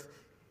this earth,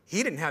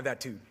 he didn't have that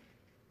too.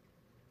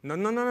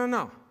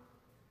 No.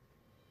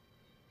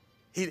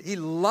 He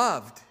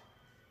loved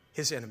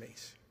his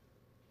enemies.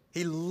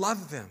 He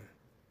loved them.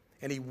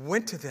 And he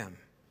went to them.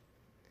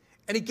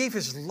 And he gave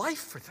his life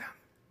for them.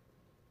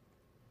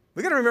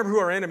 We've got to remember who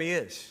our enemy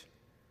is.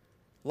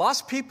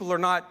 Lost people are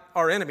not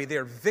our enemy. They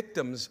are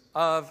victims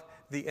of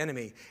the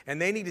enemy.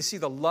 And they need to see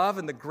the love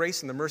and the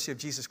grace and the mercy of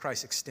Jesus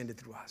Christ extended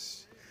through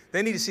us.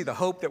 They need to see the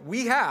hope that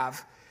we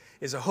have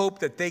is a hope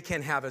that they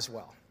can have as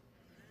well.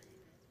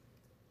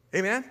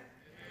 Amen?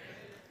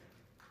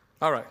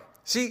 All right.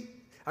 See,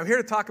 I'm here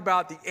to talk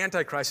about the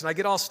antichrist, and I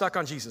get all stuck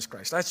on Jesus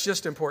Christ. That's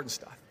just important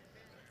stuff.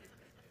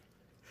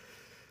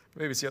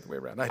 Maybe it's the other way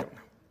around. I don't know.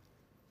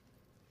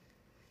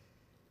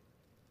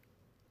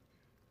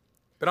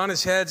 But on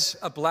his head's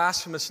a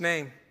blasphemous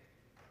name.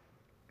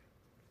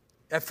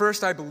 At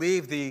first, I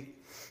believe the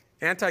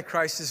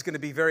Antichrist is going to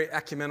be very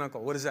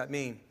ecumenical. What does that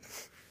mean?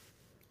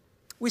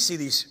 We see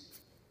these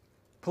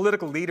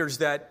political leaders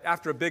that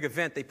after a big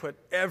event, they put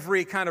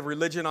every kind of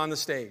religion on the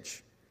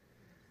stage.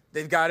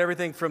 They've got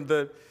everything from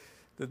the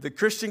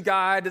Christian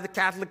guy to the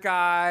Catholic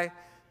guy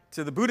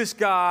to the Buddhist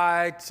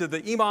guy to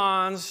the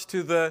imams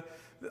to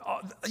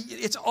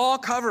it's all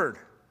covered.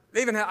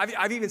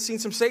 I've even seen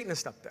some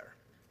Satanists up there,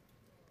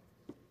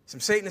 some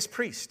Satanist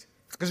priests,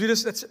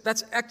 because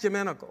that's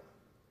ecumenical.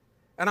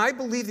 And I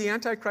believe the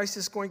Antichrist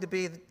is going to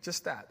be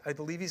just that. I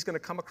believe he's going to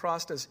come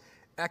across as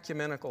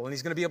ecumenical, and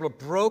he's going to be able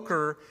to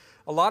broker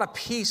a lot of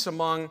peace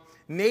among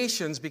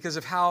nations because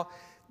of how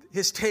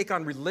his take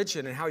on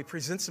religion and how he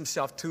presents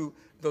himself to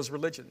those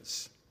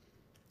religions.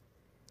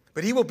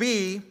 But he will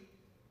be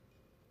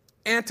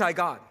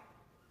anti-God,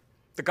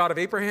 the God of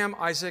Abraham,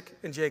 Isaac,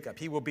 and Jacob.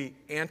 He will be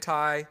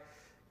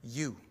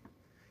anti-you.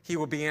 He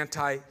will be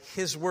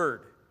anti-his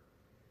word.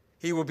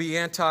 He will be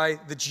anti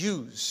the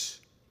Jews.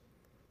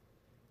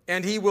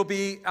 And he will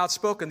be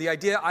outspoken. The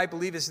idea, I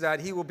believe, is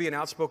that he will be an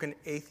outspoken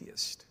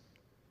atheist.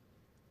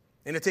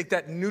 And to take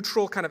that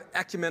neutral kind of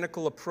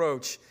ecumenical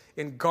approach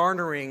in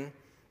garnering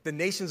the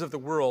nations of the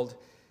world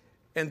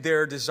and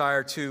their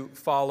desire to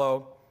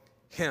follow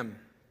him.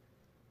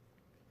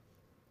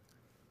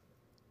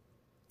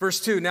 Verse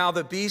 2, now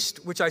the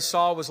beast which I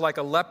saw was like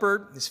a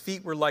leopard. His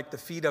feet were like the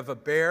feet of a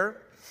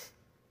bear.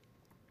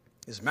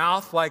 His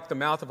mouth like the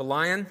mouth of a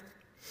lion.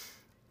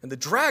 And the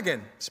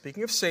dragon,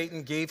 speaking of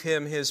Satan, gave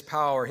him his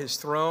power, his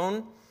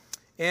throne,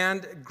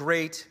 and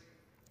great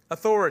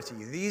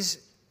authority. These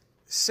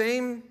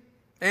same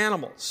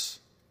animals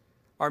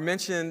are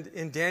mentioned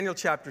in Daniel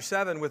chapter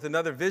 7 with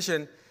another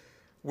vision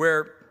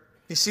where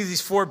you see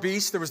these four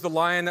beasts. There was the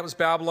lion that was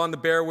Babylon, the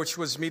bear which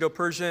was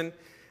Medo-Persian,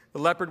 the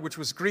leopard which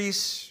was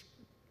Greece,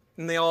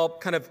 and they all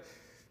kind of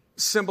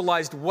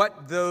symbolized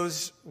what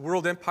those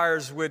world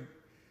empires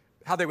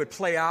how they would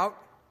play out.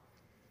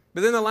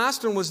 But then the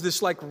last one was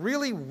this like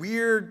really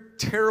weird,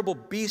 terrible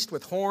beast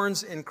with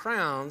horns and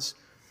crowns,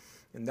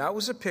 and that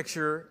was a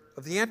picture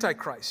of the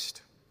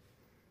Antichrist.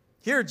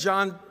 Here,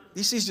 John,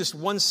 he sees just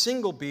one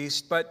single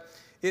beast, but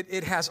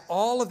it has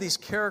all of these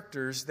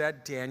characters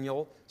that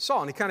Daniel saw.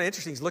 And it's kind of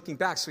interesting. He's looking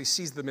back, so he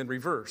sees them in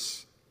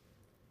reverse.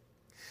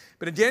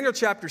 But in Daniel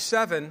chapter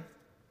 7,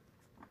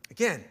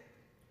 again,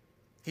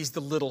 he's the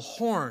little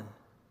horn.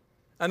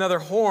 Another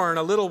horn,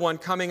 a little one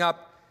coming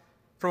up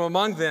from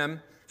among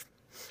them,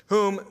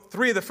 whom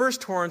three of the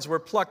first horns were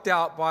plucked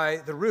out by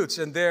the roots.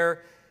 And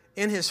there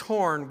in his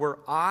horn were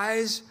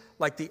eyes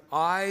like the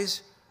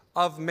eyes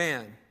of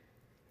man.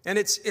 And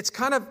it's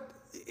kind of,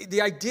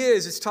 the idea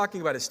is it's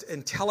talking about his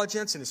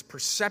intelligence and his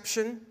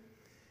perception.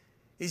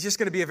 He's just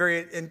going to be a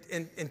very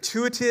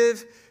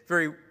intuitive,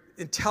 very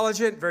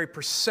intelligent, very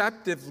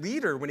perceptive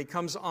leader when he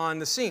comes on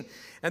the scene.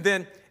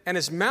 And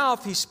his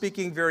mouth, he's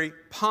speaking very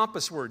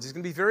pompous words. He's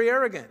going to be very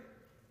arrogant,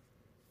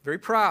 very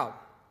proud.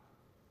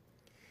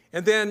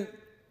 And then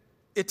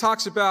it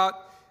talks about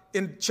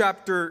in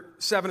chapter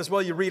 7 as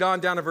well, you read on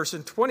down to verse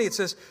 20, it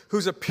says,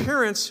 whose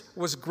appearance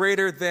was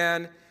greater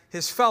than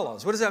his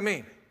fellows. What does that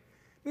mean?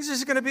 He's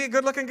just going to be a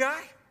good-looking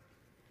guy.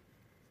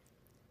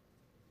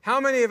 How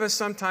many of us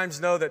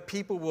sometimes know that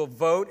people will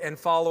vote and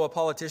follow a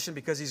politician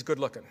because he's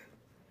good-looking?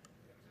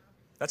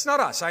 That's not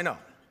us, I know.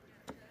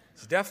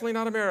 It's definitely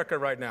not America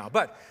right now.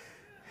 But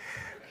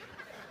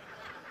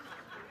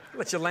I'll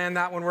let you land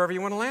that one wherever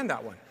you want to land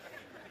that one.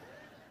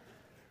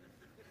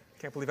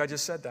 Can't believe I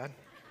just said that.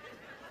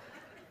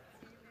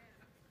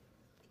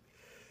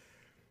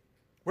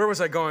 Where was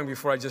I going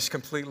before I just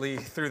completely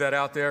threw that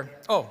out there?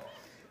 Oh.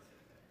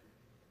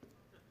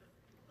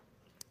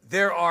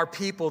 There are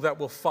people that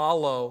will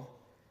follow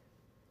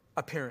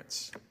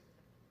appearance.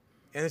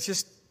 And it's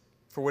just,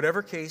 for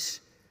whatever case,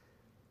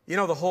 you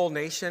know the whole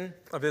nation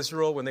of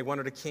Israel, when they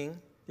wanted a king,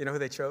 you know who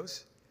they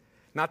chose?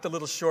 Not the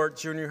little short,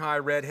 junior high,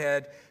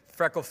 redhead,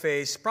 freckle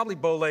face, probably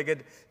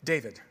bow-legged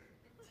David.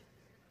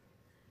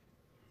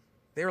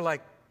 They were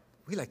like,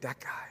 we like that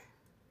guy.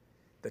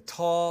 The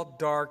tall,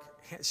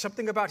 dark,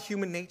 something about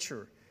human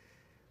nature.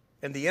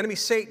 And the enemy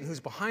Satan, who's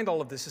behind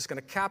all of this, is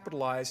going to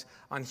capitalize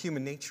on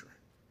human nature.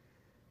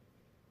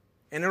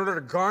 And in order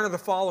to garner the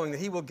following that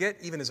he will get,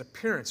 even his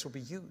appearance will be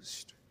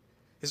used.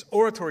 His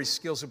oratory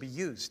skills will be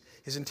used.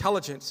 His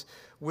intelligence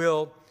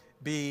will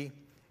be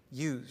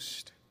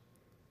used.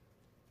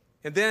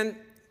 And then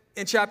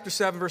in chapter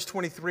 7, verse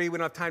 23, we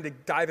don't have time to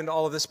dive into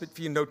all of this, but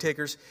for you note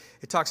takers,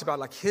 it talks about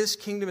like his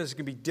kingdom is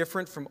going to be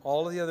different from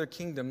all of the other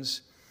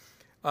kingdoms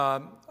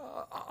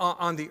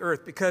on the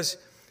earth because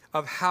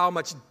of how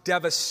much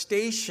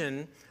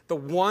devastation the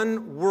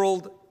one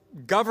world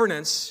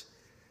governance.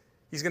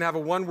 He's going to have a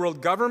one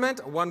world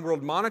government, a one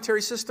world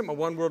monetary system, a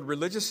one world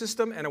religious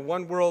system, and a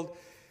one world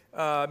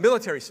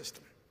military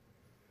system.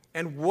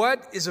 And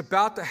what is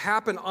about to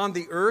happen on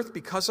the earth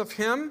because of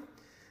him,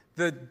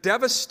 the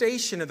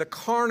devastation and the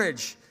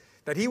carnage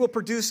that he will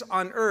produce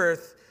on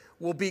earth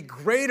will be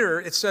greater,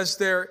 it says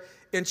there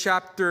in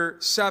chapter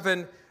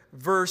 7,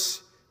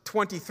 verse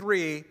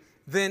 23,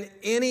 than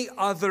any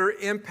other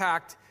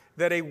impact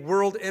that a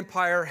world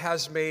empire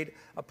has made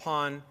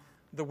upon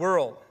the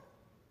world.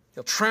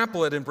 He'll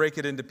trample it and break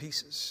it into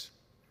pieces.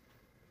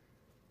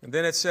 And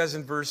then it says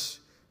in verse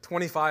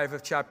 25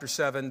 of chapter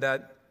 7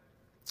 that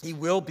he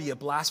will be a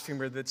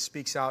blasphemer that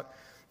speaks out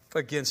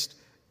against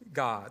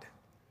God.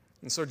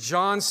 And so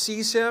John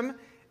sees him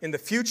in the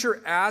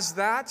future as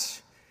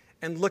that.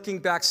 And looking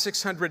back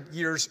 600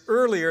 years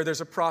earlier, there's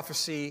a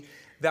prophecy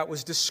that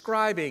was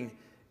describing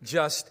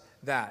just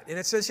that. And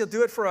it says he'll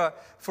do it for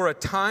a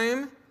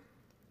time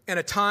and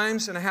a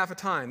times and a half a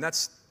time.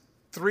 That's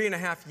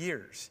 3.5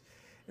 years.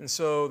 And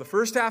so the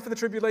first half of the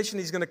tribulation,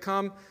 he's going to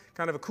come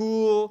kind of a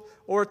cool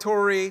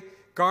oratory,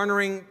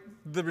 garnering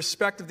the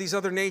respect of these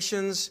other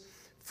nations,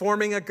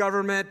 forming a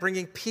government,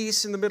 bringing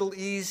peace in the Middle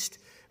East,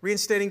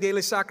 reinstating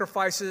daily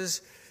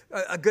sacrifices,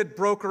 a good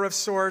broker of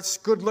sorts,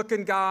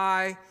 good-looking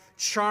guy,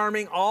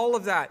 charming, all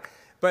of that.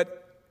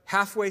 But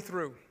halfway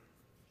through,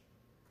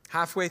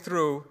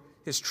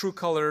 his true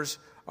colors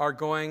are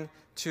going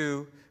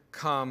to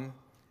come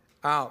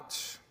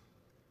out.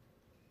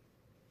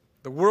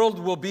 The world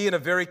will be in a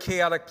very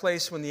chaotic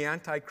place when the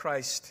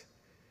antichrist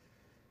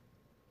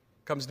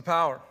comes to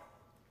power.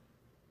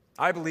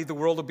 I believe the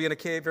world will be in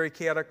a very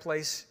chaotic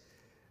place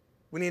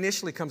when he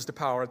initially comes to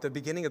power at the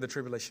beginning of the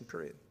tribulation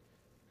period.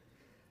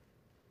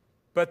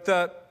 But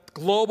the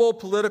global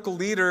political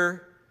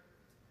leader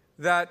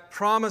that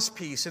promised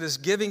peace and is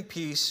giving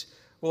peace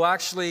will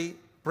actually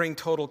bring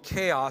total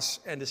chaos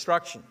and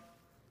destruction.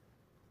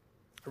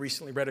 I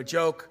recently read a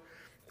joke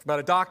about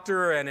a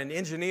doctor and an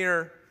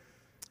engineer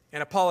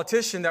and a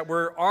politician that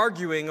were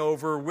arguing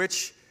over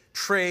which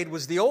trade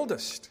was the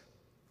oldest.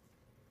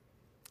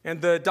 And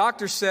the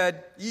doctor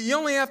said, you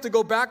only have to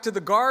go back to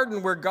the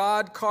garden where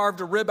God carved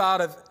a rib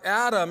out of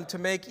Adam to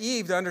make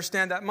Eve to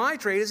understand that my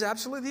trade is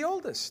absolutely the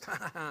oldest.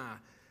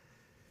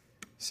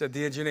 Said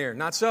the engineer,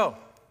 not so.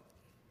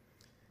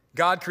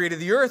 God created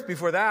the earth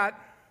before that,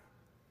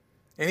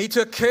 and he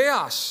took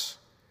chaos,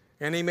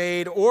 and he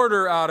made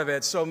order out of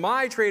it. So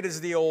my trade is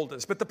the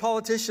oldest. But the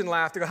politician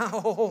laughed and go,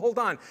 oh, hold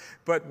on.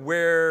 But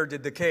where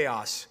did the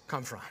chaos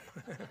come from?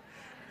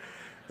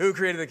 Who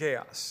created the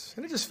chaos?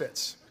 And it just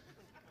fits.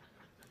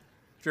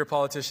 If you're a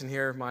politician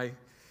here,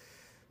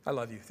 I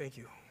love you. Thank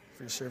you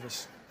for your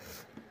service.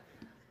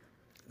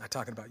 I'm not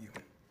talking about you.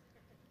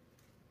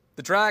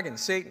 The dragon,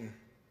 Satan,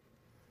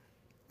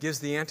 gives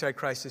the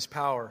Antichrist his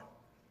power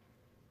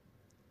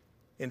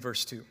in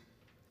verse 2.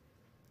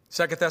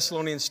 2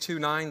 Thessalonians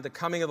 2:9, the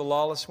coming of the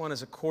lawless one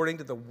is according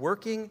to the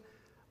working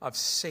of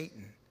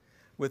Satan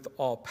with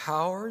all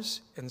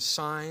powers and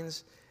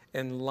signs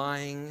and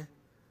lying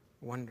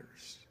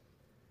wonders.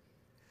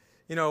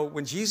 You know,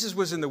 when Jesus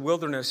was in the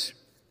wilderness,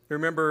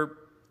 remember,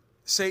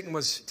 Satan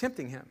was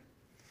tempting him.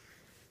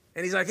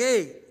 And he's like,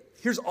 hey,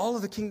 here's all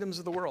of the kingdoms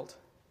of the world.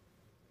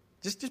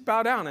 Just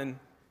bow down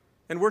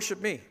and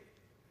worship me.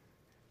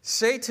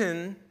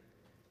 Satan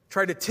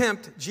tried to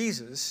tempt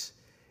Jesus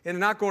into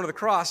not going to the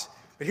cross,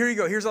 but here you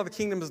go, here's all the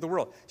kingdoms of the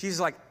world. Jesus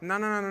is like,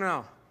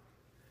 no.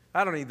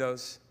 I don't need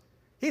those.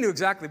 He knew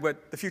exactly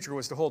what the future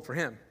was to hold for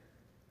him.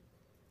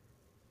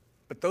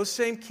 But those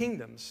same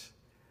kingdoms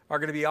are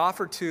going to be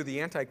offered to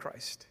the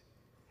Antichrist,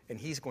 and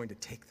he's going to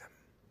take them.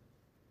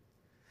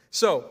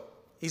 So,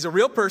 he's a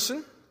real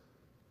person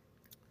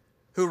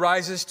who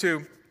rises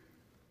to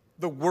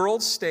the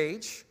world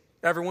stage.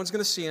 Everyone's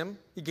going to see him.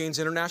 He gains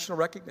international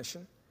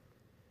recognition.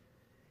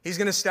 He's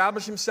going to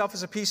establish himself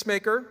as a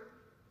peacemaker,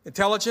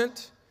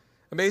 intelligent,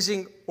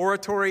 amazing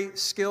oratory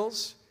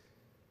skills,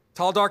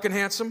 tall, dark, and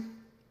handsome.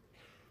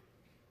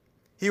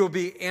 He will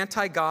be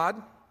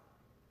anti-God,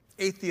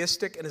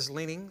 atheistic in his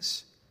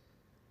leanings,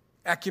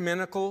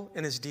 ecumenical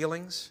in his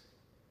dealings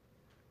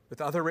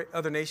with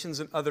other nations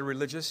and other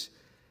religious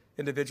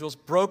individuals,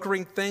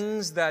 brokering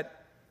things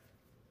that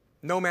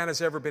no man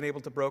has ever been able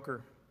to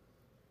broker.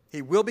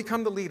 He will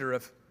become the leader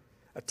of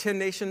a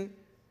 10-nation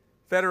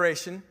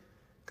federation,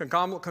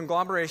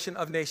 conglomeration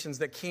of nations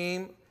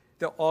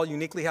that all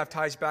uniquely have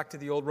ties back to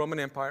the old Roman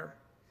Empire.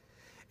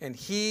 And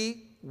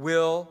he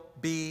will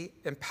be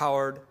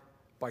empowered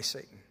by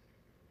Satan.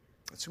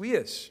 That's who he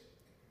is.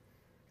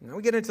 Now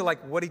we get into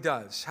what he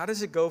does. How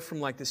does it go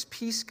from this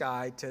peace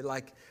guy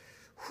to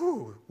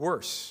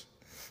worse?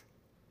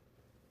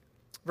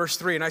 Verse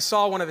 3, and I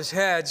saw one of his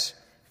heads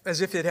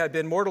as if it had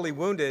been mortally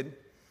wounded,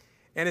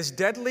 and his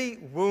deadly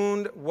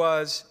wound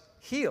was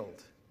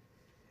healed.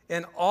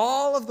 And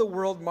all of the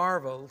world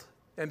marveled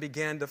and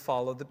began to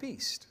follow the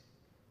beast.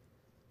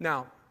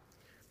 Now,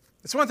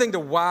 it's one thing to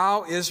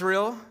wow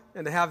Israel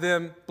and to have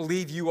them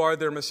believe you are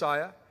their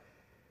Messiah.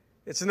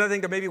 It's another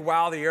thing to maybe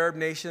wow the Arab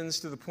nations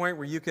to the point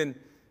where you can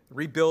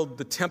rebuild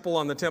the temple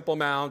on the Temple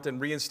Mount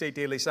and reinstate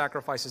daily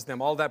sacrifices to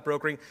them, all that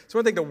brokering. It's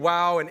one thing to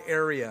wow an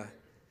area,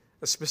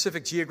 a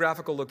specific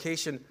geographical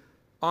location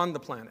on the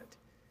planet.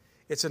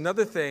 It's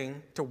another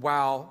thing to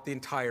wow the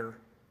entire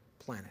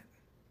planet.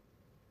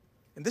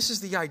 And this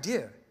is the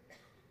idea.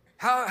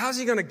 How's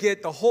he going to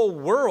get the whole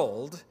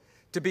world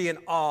to be in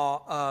awe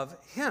of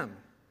him?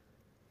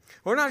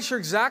 We're not sure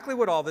exactly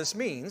what all this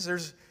means.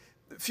 There's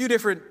a few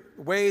different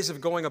ways of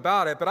going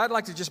about it, but I'd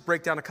like to just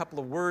break down a couple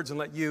of words and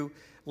let you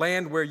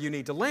land where you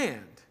need to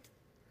land.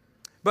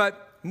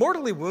 But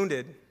mortally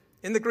wounded,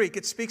 in the Greek,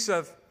 it speaks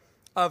of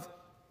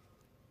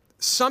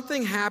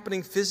something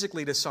happening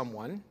physically to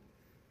someone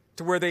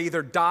to where they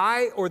either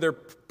die or they're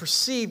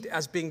perceived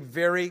as being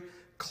very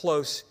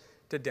close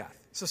to death.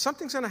 So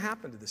something's going to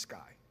happen to this guy.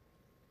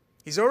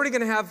 He's already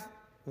going to have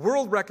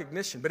world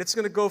recognition, but it's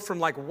going to go from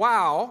like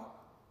wow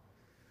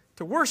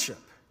to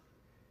worship.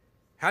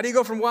 How do you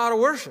go from wow to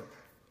worship?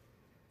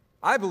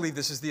 I believe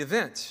this is the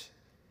event.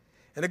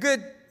 And a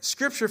good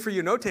scripture for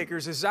you note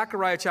takers is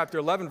Zechariah chapter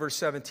 11, verse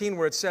 17,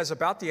 where it says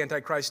about the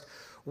Antichrist,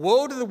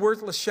 "Woe to the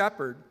worthless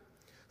shepherd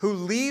who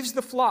leaves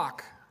the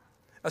flock.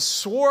 A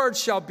sword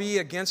shall be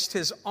against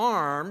his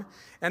arm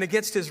and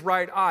against his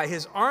right eye.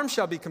 His arm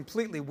shall be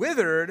completely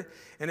withered,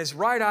 and his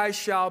right eye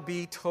shall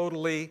be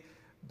totally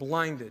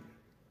blinded."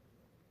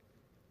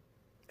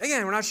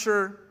 Again, we're not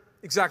sure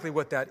exactly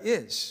what that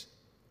is.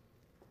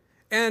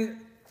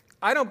 And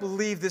I don't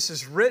believe this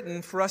is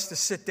written for us to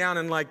sit down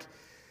and like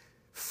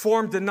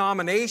form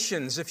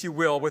denominations, if you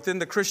will, within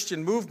the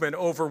Christian movement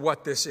over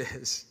what this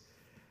is.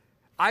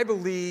 I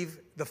believe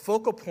the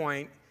focal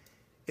point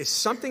is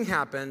something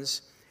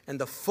happens, and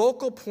the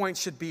focal point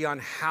should be on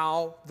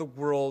how the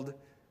world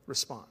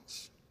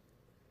responds.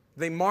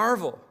 They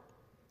marvel.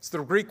 It's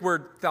the Greek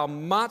word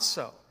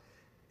thaumazo.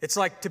 It's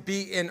like to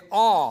be in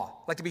awe,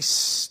 like to be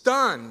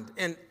stunned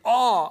in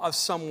awe of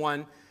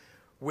someone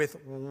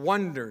with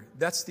wonder.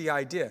 That's the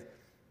idea.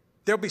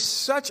 There'll be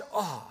such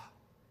awe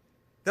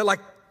that like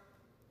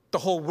the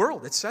whole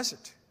world, it says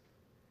it,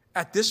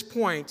 at this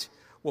point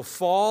will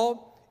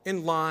fall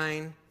in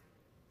line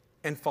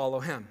and follow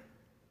him.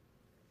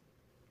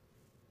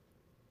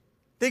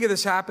 Think of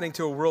this happening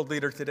to a world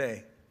leader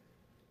today,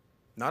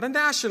 not a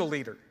national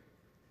leader.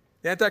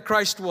 The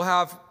Antichrist will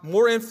have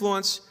more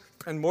influence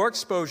and more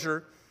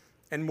exposure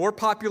and more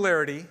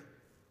popularity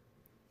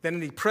than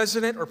any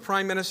president or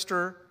prime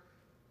minister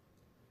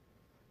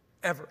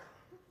ever.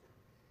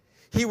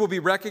 He will be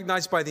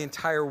recognized by the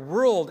entire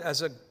world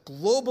as a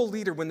global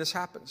leader when this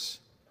happens.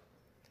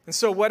 And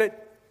so what it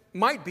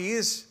might be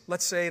is,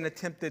 let's say, an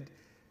attempted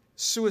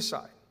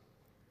suicide.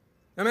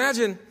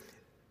 Imagine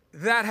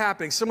that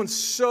happening. Someone's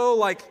so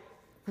like,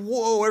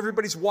 whoa,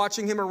 everybody's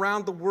watching him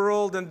around the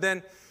world, and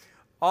then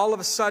all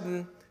of a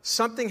sudden,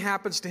 something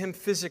happens to him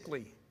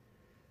physically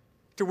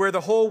to where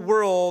the whole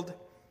world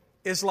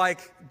is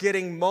like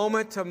getting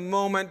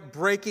moment-to-moment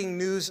breaking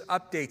news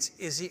updates.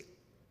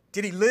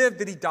 Did he live?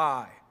 Did he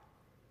die?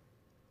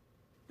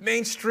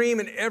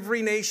 Mainstream in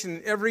every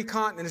nation, every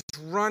continent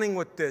is running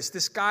with this.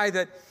 This guy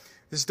that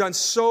has done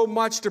so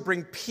much to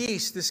bring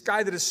peace, this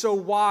guy that is so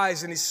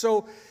wise and he's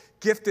so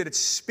gifted at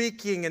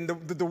speaking, and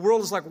the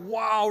world is like,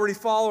 wow, already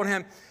following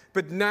him.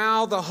 But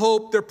now the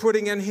hope they're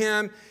putting in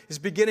him is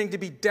beginning to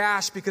be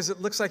dashed because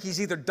it looks like he's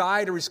either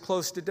died or he's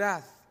close to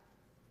death.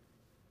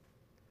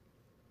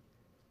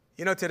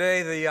 You know,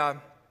 today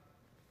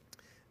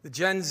the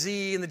Gen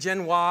Z and the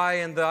Gen Y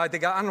and I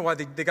don't know why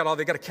they got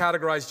to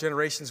categorize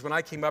generations. When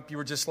I came up, you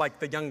were just like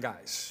the young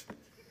guys.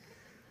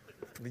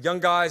 The young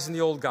guys and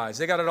the old guys.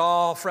 They got it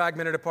all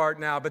fragmented apart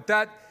now. But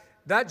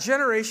that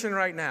generation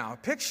right now,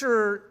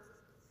 picture,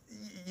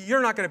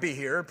 you're not going to be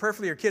here.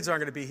 Preferably your kids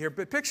aren't going to be here.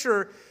 But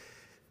picture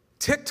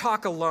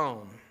TikTok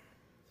alone.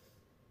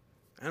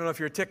 I don't know if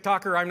you're a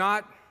TikToker, I'm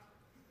not.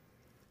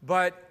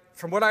 But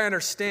from what I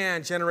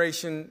understand,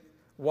 Generation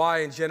Y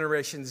and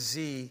Generation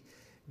Z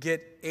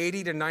get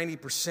 80 to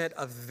 90%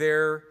 of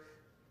their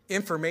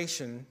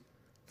information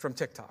from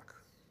TikTok.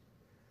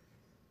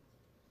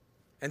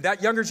 And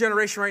that younger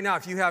generation right now,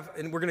 if you have,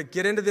 and we're going to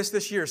get into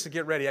this year, so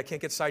get ready, I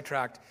can't get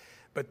sidetracked,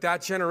 but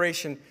that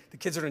generation, the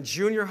kids that are in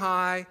junior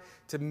high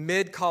to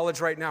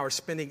mid-college right now are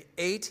spending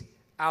 8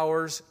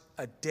 hours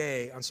a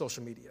day on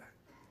social media.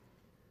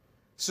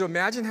 So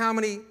imagine how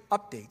many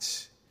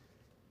updates.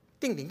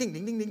 Ding, ding, ding,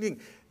 ding, ding, ding, ding.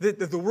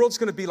 The world's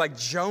going to be like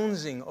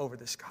jonesing over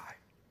this guy.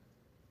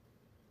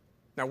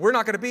 Now, we're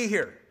not going to be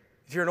here.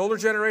 If you're an older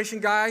generation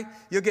guy,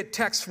 you'll get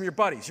texts from your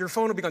buddies. Your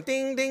phone will be going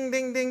ding, ding,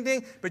 ding, ding,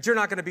 ding, but you're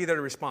not going to be there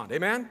to respond.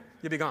 Amen?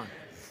 You'll be gone.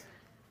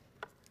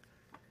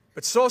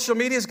 But social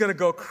media is going to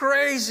go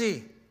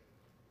crazy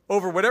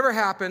over whatever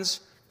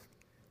happens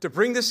to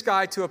bring this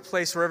guy to a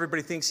place where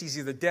everybody thinks he's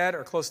either dead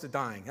or close to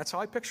dying. That's how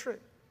I picture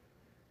it.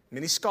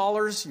 Many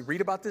scholars, you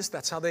read about this,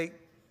 that's how they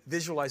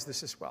visualize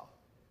this as well.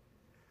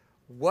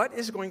 What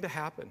is going to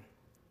happen?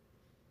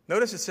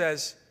 Notice it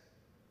says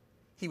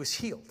he was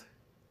healed.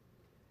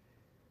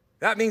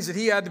 That means that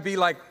he had to be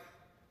like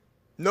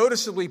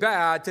noticeably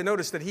bad to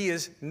notice that he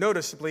is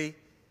noticeably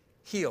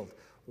healed.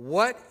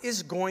 What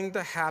is going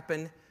to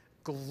happen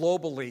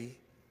globally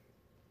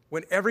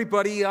when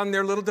everybody on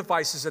their little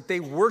devices that they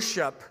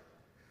worship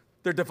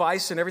their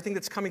device and everything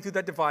that's coming through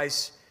that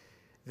device,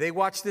 they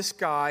watch this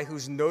guy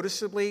who's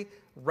noticeably,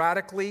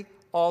 radically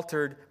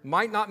altered,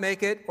 might not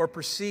make it or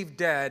perceived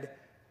dead,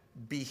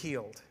 be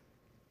healed?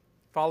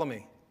 Follow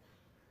me.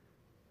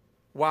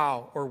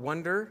 Wow or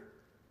wonder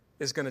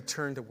is going to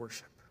turn to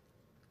worship.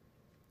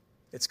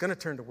 It's going to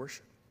turn to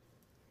worship.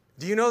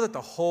 Do you know that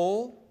the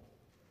whole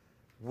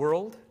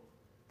world,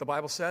 the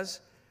Bible says,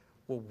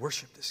 will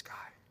worship this guy?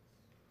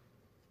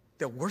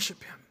 They'll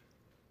worship him.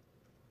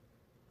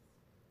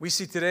 We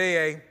see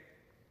today a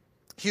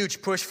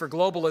huge push for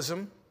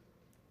globalism,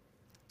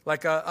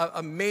 like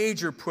a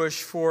major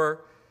push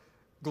for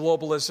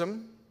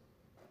globalism.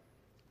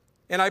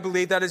 And I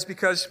believe that is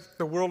because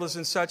the world is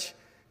in such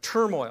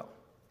turmoil,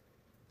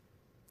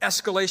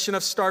 escalation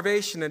of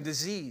starvation and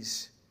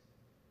disease,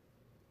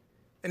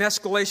 an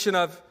escalation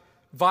of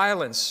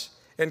violence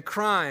and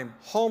crime,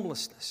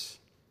 homelessness,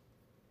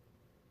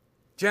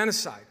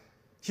 genocide,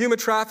 human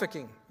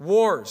trafficking,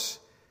 wars,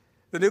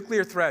 the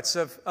nuclear threats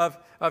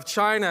of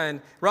China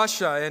and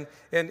Russia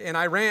and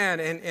Iran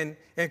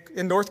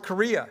and North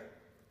Korea.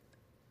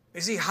 We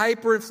see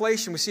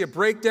hyperinflation. We see a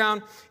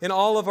breakdown in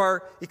all of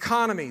our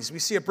economies. We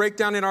see a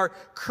breakdown in our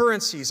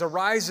currencies, a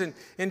rise in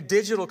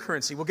digital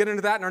currency. We'll get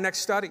into that in our next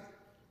study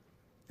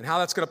and how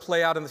that's going to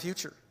play out in the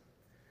future.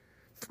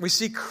 We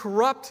see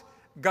corrupt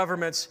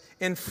governments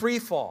in free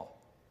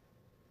fall.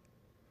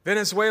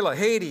 Venezuela,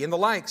 Haiti, and the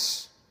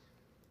likes,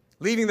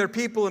 leaving their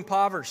people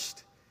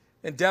impoverished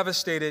and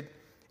devastated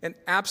and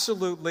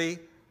absolutely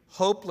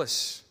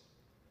hopeless.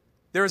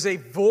 There is a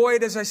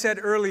void, as I said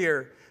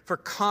earlier, for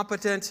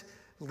competent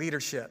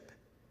leadership,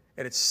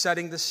 and it's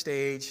setting the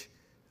stage,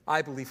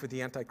 I believe, for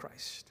the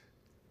Antichrist.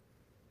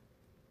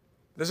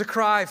 There's a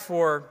cry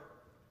for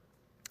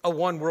a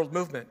one-world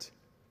movement.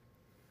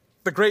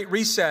 The Great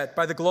Reset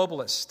by the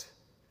globalist,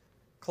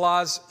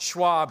 Klaus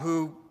Schwab,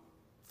 who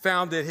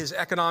founded his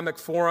economic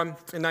forum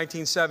in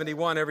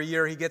 1971. Every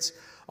year he gets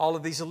all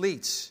of these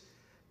elites,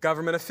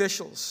 government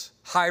officials,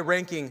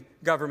 high-ranking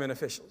government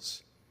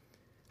officials,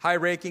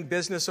 high-ranking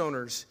business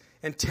owners,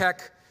 and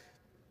tech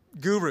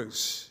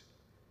gurus.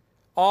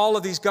 All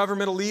of these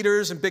governmental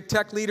leaders and big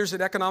tech leaders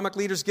and economic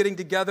leaders getting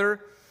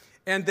together,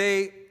 and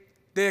they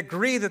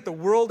agree that the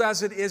world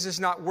as it is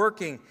not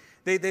working.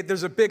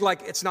 There's a big,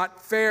 it's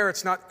not fair,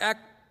 it's not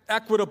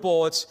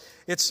equitable,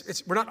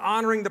 we're not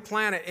honoring the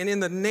planet. And in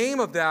the name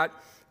of that,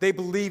 they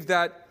believe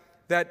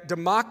that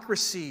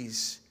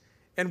democracies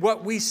and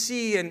what we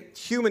see in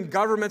human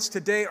governments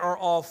today are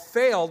all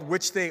failed,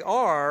 which they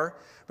are,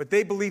 but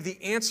they believe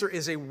the answer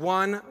is a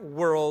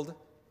one-world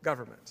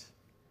government.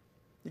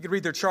 You could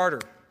read their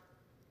charter.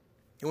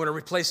 You want to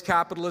replace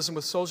capitalism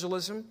with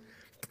socialism,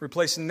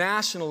 replace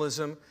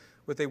nationalism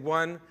with a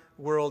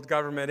one-world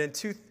government.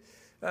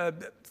 And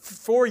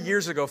 4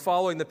 years ago,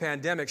 following the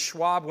pandemic,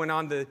 Schwab went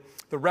on the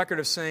record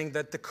of saying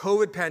that the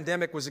COVID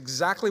pandemic was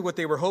exactly what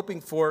they were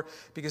hoping for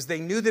because they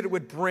knew that it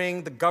would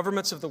bring the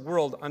governments of the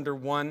world under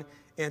one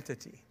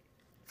entity.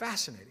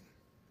 Fascinating.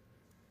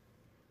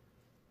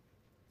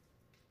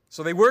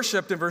 So they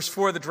worshiped, in verse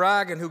 4, the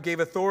dragon who gave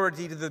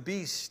authority to the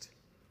beast.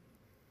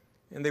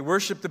 And they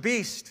worshiped the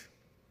beast,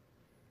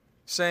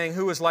 saying,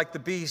 who is like the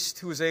beast,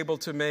 who is able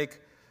to make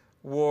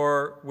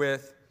war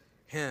with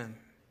him?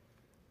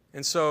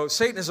 And so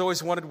Satan has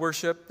always wanted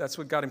worship. That's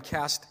what got him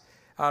cast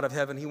out of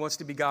heaven. He wants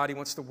to be God. He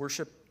wants to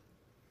worship.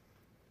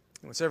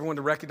 He wants everyone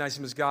to recognize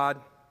him as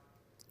God.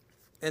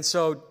 And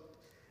so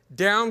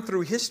down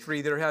through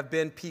history, there have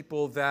been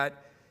people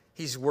that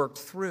he's worked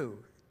through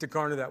to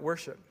garner that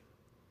worship.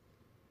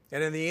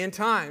 And in the end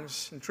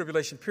times, in the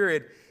tribulation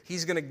period,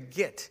 he's going to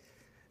get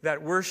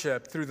that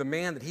worship through the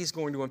man that he's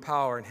going to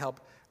empower and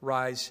help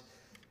rise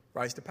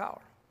to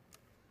power.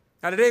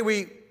 Now today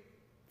we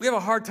have a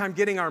hard time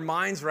getting our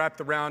minds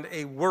wrapped around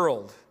a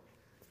world,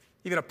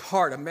 even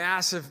a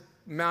massive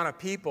amount of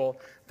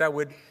people that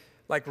would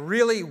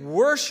really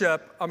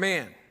worship a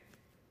man.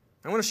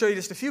 I want to show you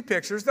just a few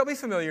pictures. They'll be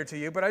familiar to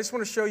you, but I just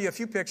want to show you a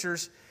few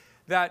pictures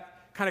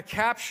that kind of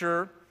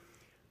capture,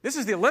 this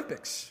is the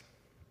Olympics.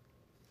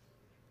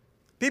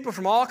 People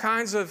from all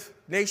kinds of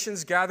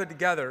nations gathered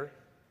together,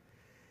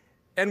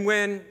 and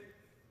when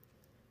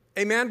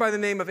a man by the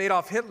name of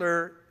Adolf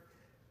Hitler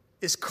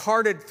is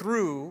carted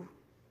through,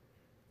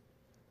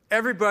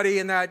 everybody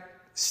in that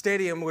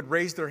stadium would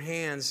raise their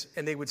hands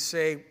and they would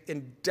say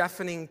in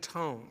deafening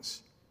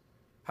tones,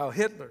 "Heil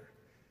Hitler,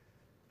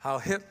 Heil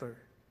Hitler."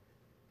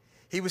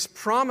 He was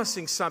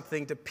promising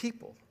something to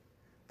people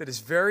that is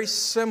very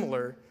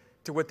similar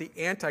to what the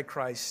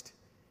Antichrist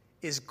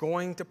is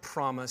going to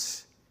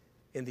promise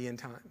in the end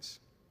times.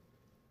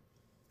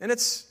 And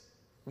it's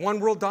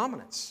one world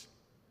dominance.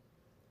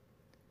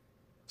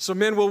 So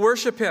men will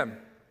worship him.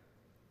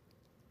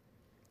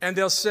 And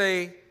they'll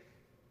say,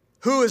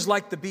 who is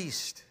like the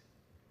beast?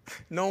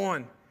 No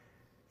one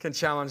can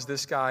challenge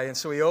this guy. And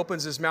so he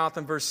opens his mouth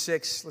in verse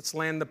 6. Let's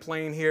land the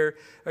plane here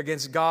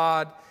against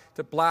God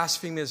to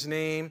blaspheme his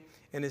name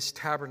and his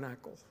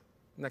tabernacle.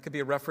 And that could be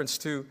a reference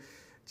to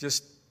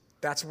just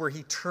that's where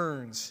he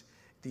turns,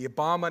 the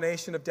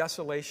abomination of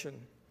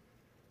desolation.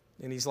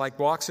 And he's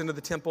walks into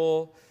the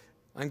temple,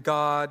 I'm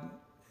God.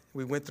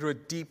 We went through a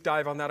deep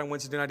dive on that on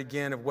Wednesday night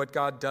again of what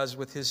God does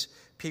with his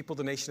people,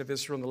 the nation of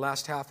Israel, in the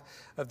last half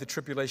of the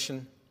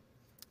tribulation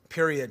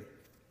period.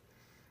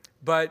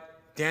 But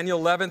Daniel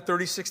 11,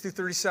 36 through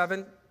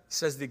 37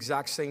 says the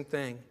exact same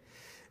thing.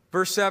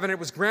 Verse 7, it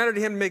was granted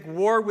to him to make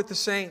war with the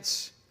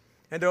saints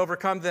and to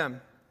overcome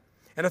them.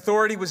 And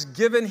authority was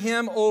given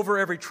him over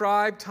every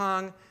tribe,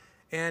 tongue,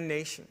 and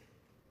nation.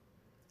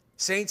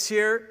 Saints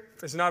here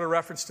is not a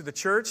reference to the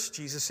church.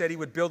 Jesus said he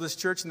would build his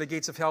church and the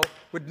gates of hell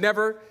would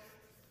never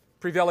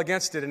prevail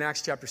against it in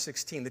Acts chapter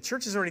 16. The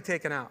church is already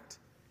taken out.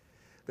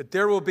 But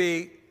there will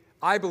be,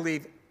 I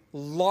believe,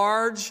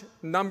 large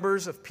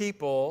numbers of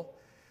people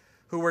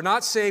who were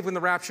not saved when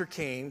the rapture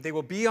came. They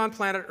will be on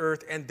planet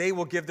Earth, and they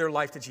will give their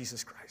life to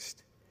Jesus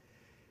Christ.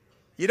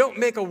 You don't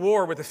make a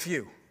war with a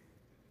few.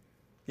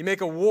 You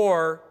make a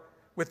war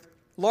with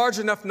large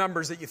enough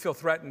numbers that you feel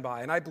threatened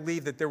by. And I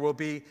believe that there will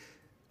be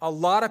a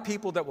lot of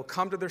people that will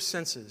come to their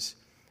senses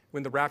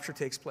when the rapture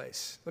takes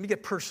place. Let me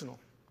get personal.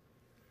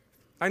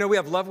 I know we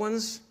have loved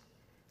ones,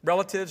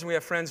 relatives, and we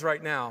have friends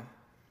right now.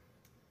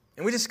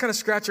 And we just kind of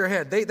scratch our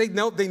head. They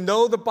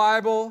know the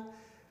Bible.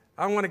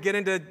 I don't want to get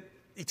into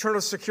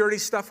eternal security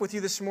stuff with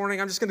you this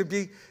morning. I'm just going to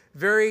be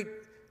very,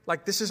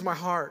 like, this is my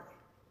heart.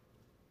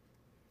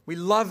 We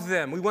love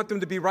them. We want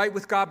them to be right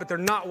with God, but they're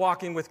not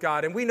walking with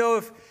God. And we know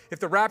if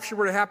the rapture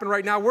were to happen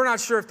right now, we're not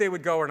sure if they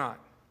would go or not.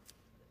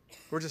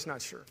 We're just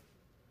not sure.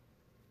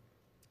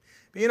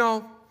 But you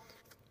know,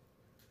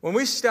 when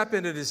we step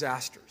into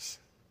disasters,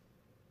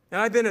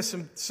 and I've been to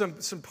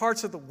some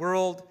parts of the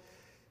world,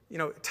 you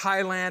know,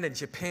 Thailand and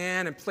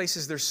Japan and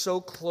places they're so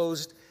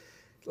closed,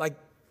 like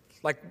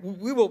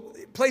we will,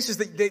 places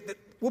that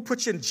we'll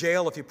put you in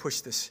jail if you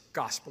push this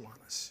gospel on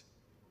us.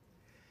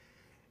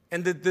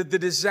 And the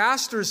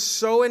disaster is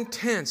so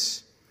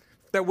intense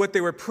that what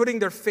they were putting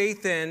their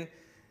faith in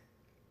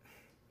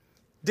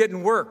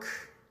didn't work.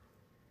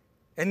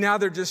 And now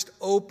they're just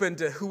open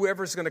to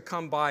whoever's going to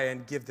come by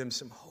and give them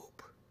some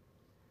hope.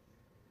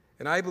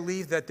 And I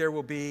believe that there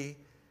will be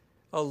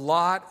a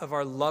lot of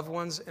our loved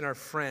ones and our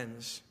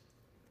friends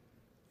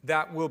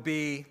that will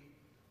be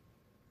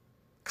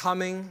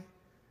coming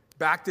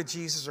back to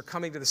Jesus or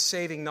coming to the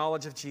saving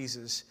knowledge of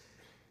Jesus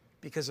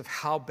because of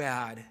how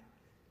bad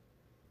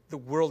the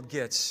world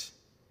gets,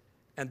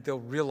 and they'll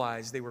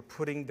realize they were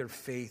putting their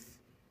faith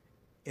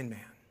in man.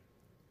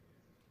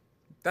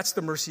 That's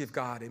the mercy of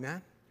God,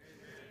 amen?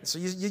 So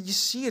you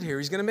see it here.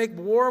 He's going to make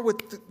war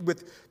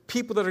with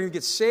people that are going to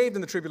get saved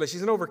in the tribulation.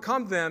 He's going to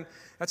overcome them.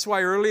 That's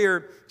why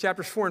earlier,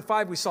 chapters 4 and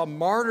 5, we saw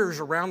martyrs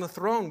around the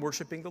throne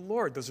worshiping the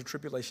Lord. Those are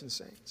tribulation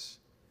saints.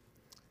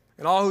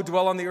 And all who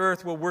dwell on the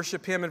earth will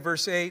worship him in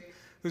verse 8,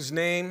 whose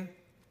names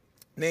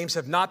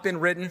have not been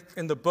written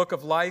in the book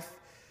of life.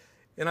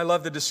 And I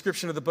love the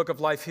description of the book of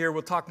life here.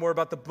 We'll talk more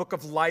about the book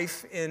of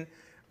life in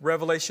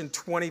Revelation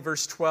 20,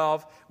 verse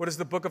 12. What is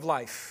the book of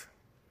life?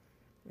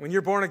 When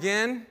you're born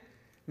again,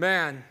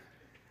 man,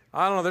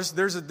 I don't know,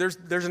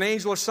 there's an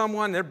angel or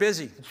someone, they're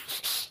busy.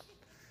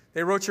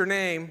 They wrote your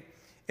name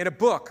in a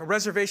book. A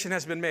reservation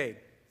has been made.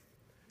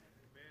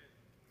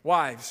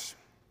 Wives,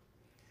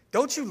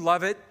 don't you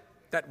love it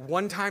that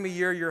one time a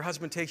year your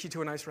husband takes you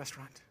to a nice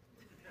restaurant?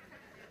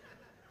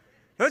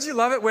 Don't you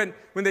love it when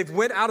they've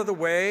went out of the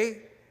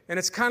way and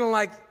it's kind of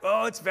like,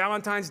 oh, it's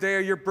Valentine's Day or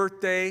your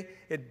birthday.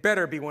 It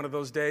better be one of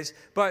those days.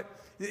 But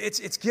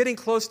it's getting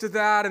close to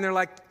that, and they're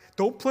like,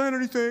 don't plan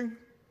anything.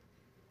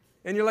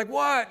 And you're like,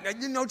 what?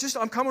 You know, just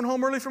I'm coming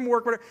home early from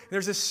work. Whatever.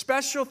 There's a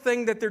special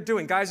thing that they're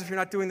doing. Guys, if you're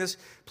not doing this,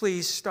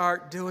 please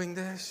start doing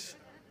this.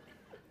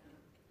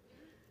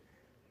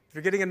 If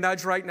you're getting a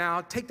nudge right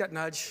now, take that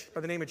nudge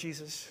by the name of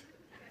Jesus.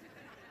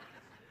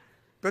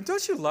 But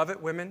don't you love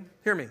it, women?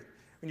 Hear me.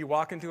 When you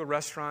walk into a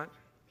restaurant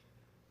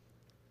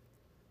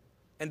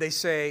and they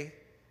say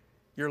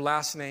your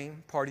last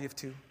name, party of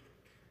two. Isn't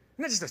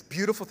that just a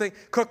beautiful thing?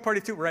 Cook, party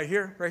of two, right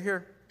here, right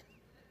here.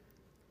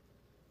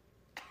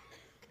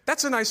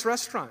 That's a nice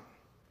restaurant.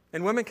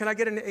 And women, can I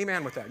get an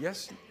amen with that?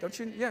 Yes? Don't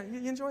you? Yeah,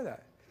 you enjoy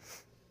that.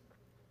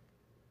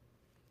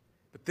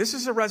 But this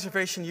is a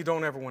reservation you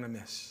don't ever want to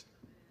miss.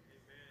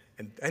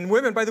 And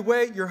women, by the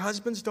way, your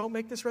husbands don't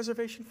make this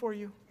reservation for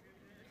you.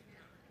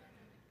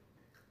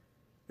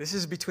 This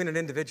is between an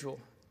individual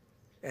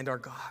and our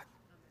God.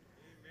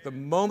 The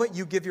moment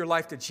you give your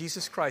life to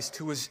Jesus Christ,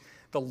 who is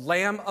the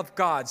Lamb of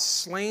God,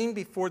 slain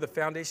before the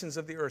foundations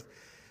of the earth,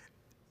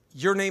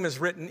 your name is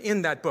written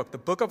in that book, the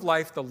book of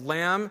life, the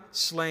Lamb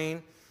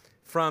slain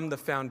from the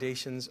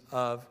foundations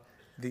of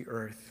the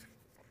earth.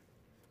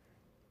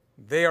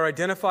 They are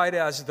identified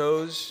as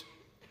those,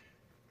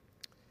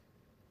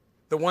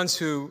 the ones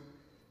who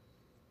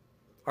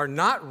are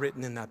not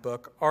written in that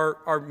book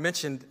are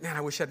mentioned. Man,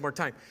 I wish I had more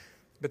time.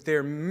 But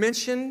they're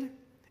mentioned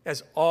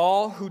as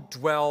all who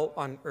dwell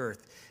on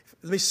earth.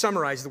 Let me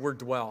summarize the word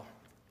dwell.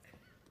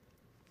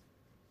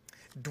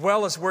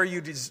 Dwell is where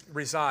you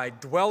reside.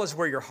 Dwell is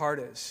where your heart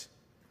is.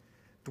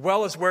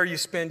 Dwell is where you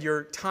spend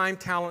your time,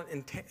 talent,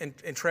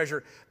 and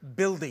treasure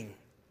building.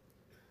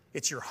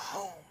 It's your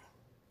home.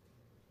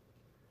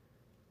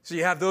 So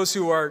you have those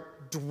who are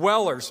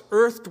dwellers,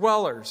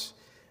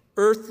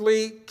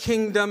 earthly,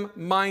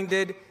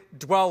 kingdom-minded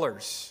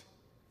dwellers.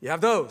 You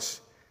have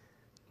those.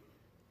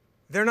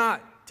 They're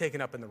not taken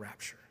up in the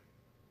rapture.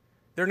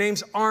 Their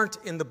names aren't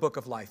in the book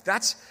of life.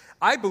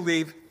 I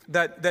believe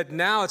that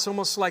now it's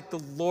almost like the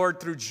Lord,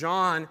 through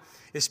John,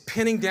 is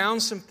pinning down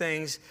some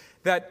things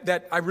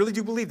that I really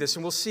do believe this,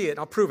 and we'll see it.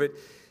 I'll prove it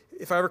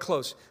if I ever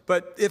close.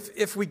 But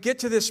if we get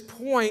to this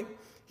point,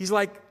 he's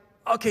like,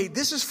 okay,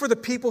 this is for the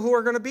people who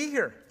are going to be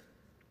here.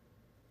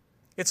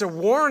 It's a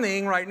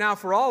warning right now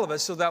for all of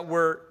us so that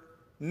we're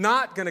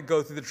not going to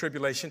go through the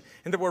tribulation,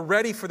 and that we're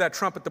ready for that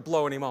trumpet to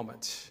blow any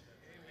moment.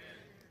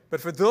 But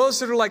for those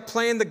that are like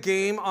playing the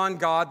game on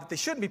God, that they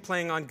shouldn't be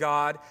playing on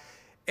God,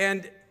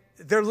 and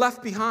they're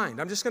left behind.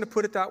 I'm just going to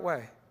put it that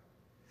way.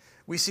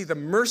 We see the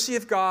mercy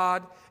of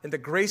God and the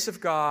grace of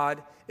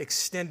God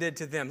extended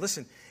to them.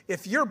 Listen,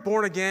 if you're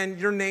born again,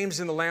 your name's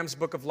in the Lamb's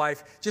Book of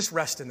Life, just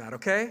rest in that,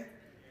 okay?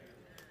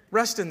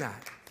 Rest in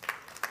that.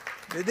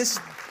 This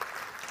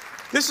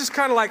is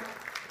kind of like,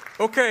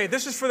 okay,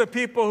 this is for the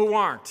people who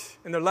aren't,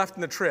 and they're left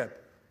in the trib.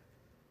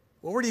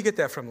 Well, where do you get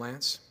that from,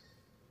 Lance?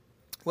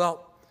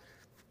 Well,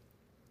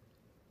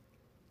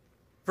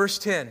 verse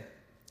 10,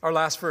 our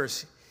last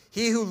verse.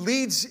 He who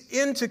leads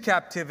into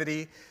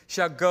captivity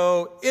shall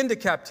go into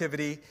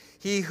captivity.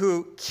 He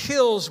who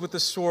kills with the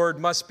sword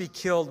must be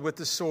killed with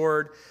the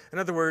sword. In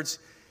other words,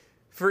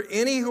 for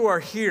any who are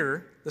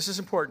here, this is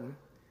important,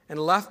 and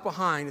left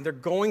behind, and they're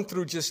going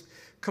through just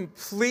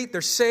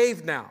they're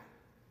saved now.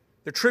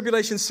 They're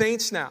tribulation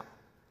saints now.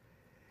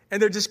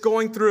 And they're just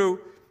going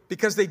through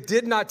because they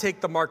did not take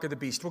the mark of the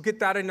beast. We'll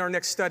get that in our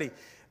next study.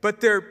 But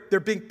they're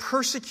being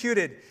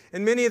persecuted,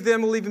 and many of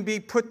them will even be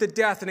put to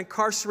death and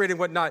incarcerated and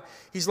whatnot.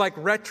 He's like,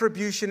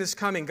 retribution is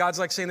coming. God's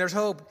like saying, there's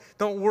hope.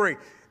 Don't worry.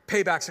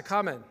 Payback's a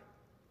coming.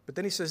 But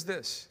then he says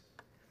this,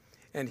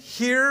 and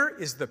here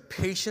is the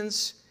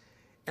patience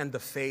and the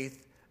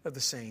faith of the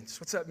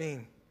saints. What's that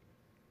mean?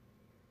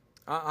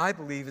 I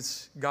believe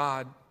it's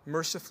God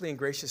mercifully and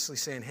graciously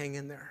saying, hang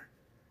in there.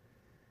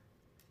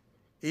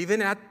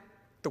 Even at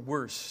the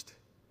worst,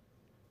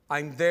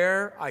 I'm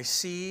there, I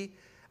see,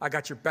 I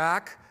got your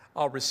back,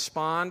 I'll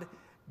respond.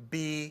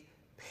 Be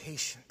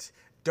patient.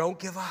 Don't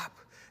give up.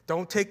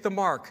 Don't take the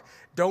mark.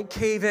 Don't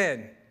cave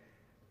in.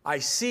 I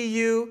see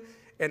you,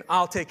 and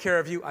I'll take care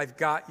of you. I've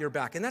got your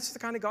back. And that's the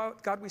kind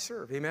of God we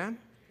serve. Amen?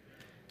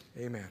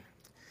 Amen.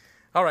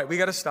 All right, we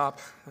got to stop.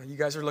 You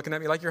guys are looking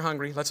at me like you're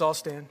hungry. Let's all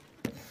stand.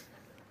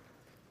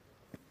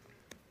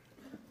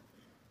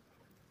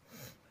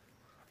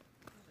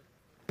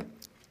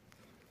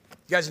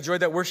 You guys enjoyed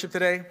that worship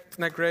today?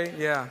 Isn't that great?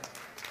 Yeah.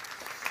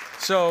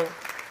 So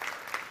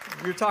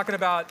you're talking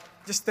about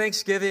just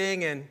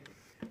Thanksgiving,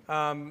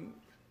 and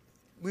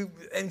we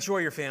enjoy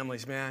your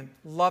families, man.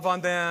 Love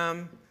on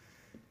them.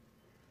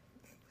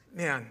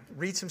 Man,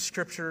 read some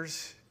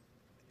scriptures.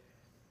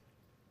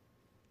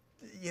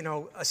 You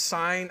know,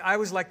 I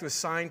always like to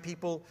assign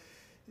people,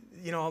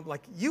 you know,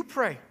 like, you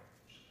pray.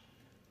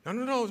 No,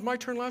 it was my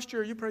turn last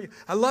year. You pray.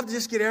 I love to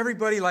just get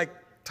everybody like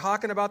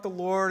talking about the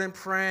Lord and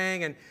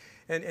praying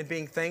and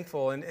being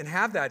thankful and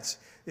have that.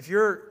 If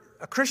you're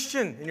a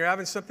Christian and you're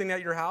having something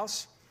at your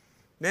house,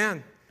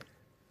 man,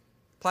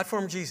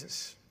 platform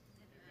Jesus.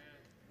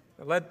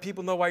 Let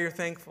people know why you're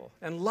thankful.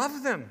 And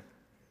love them.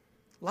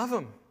 Love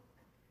them.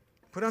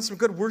 Put on some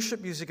good worship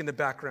music in the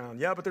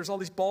background. Yeah, but there's all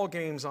these ball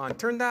games on.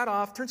 Turn that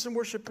off. Turn some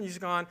worship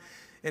music on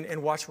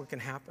and watch what can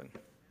happen.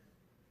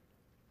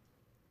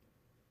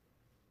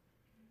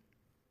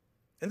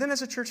 And then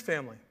as a church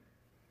family,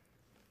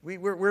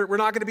 we're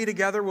not going to be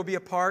together. We'll be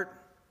apart.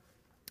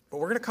 But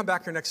we're going to come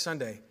back here next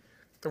Sunday.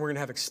 Then we're going to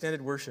have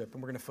extended worship,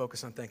 and we're going to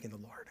focus on thanking the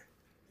Lord.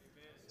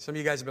 Some of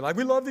you guys have been like,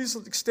 we love these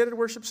extended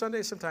worship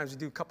Sundays. Sometimes we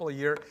do a couple a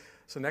year.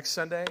 So next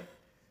Sunday,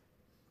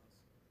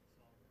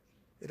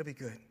 it'll be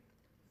good.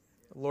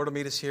 The Lord will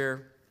meet us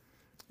here,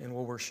 and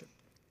we'll worship.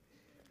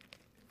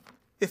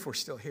 If we're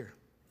still here.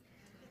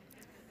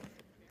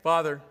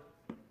 Father,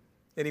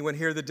 anyone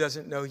here that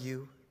doesn't know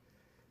you,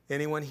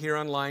 anyone here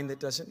online that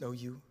doesn't know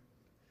you,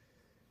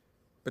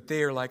 but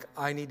they are like,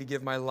 I need to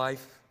give my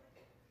life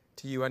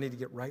to you. I need to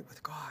get right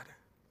with God.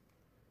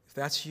 If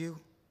that's you,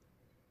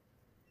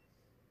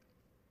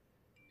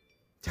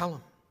 tell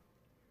them.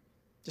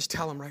 Just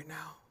tell them right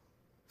now.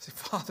 Say,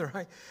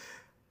 Father,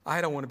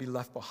 I don't want to be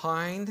left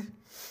behind.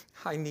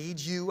 I need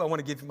you. I want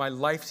to give my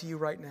life to you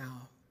right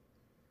now.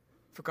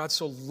 For God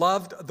so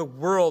loved the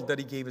world that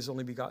he gave his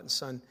only begotten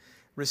Son.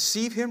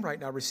 Receive him right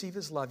now. Receive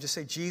his love. Just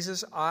say,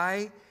 Jesus,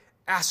 I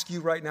ask you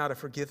right now to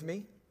forgive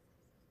me.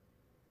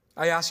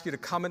 I ask you to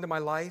come into my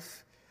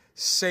life,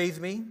 save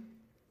me,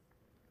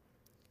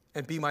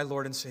 and be my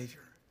Lord and Savior.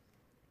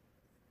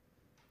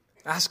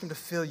 Ask him to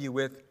fill you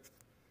with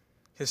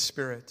his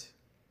Spirit.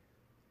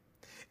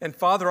 And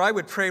Father, I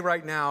would pray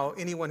right now,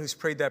 anyone who's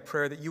prayed that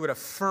prayer, that you would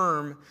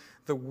affirm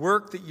the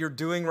work that you're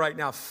doing right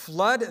now.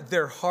 Flood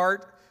their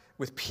heart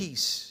with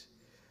peace.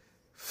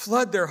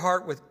 Flood their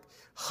heart with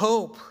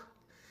hope.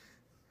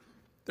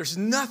 There's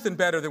nothing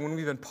better than when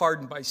we've been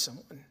pardoned by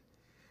someone.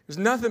 There's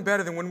nothing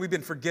better than when we've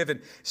been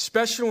forgiven,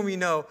 especially when we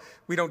know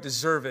we don't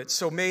deserve it.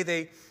 So may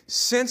they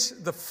sense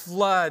the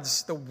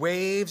floods, the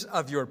waves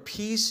of your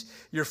peace,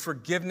 your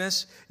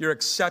forgiveness, your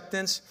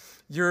acceptance.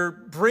 You're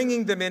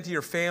bringing them into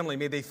your family.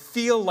 May they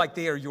feel like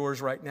they are yours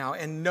right now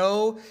and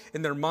know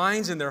in their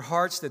minds and their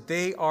hearts that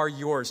they are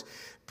yours.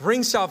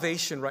 Bring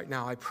salvation right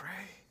now, I pray.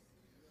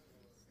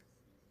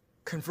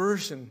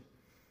 Conversion.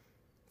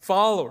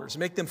 Followers.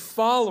 Make them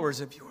followers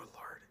of your Lord.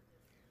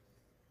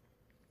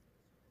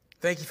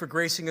 Thank you for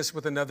gracing us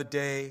with another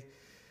day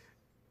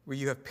where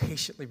you have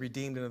patiently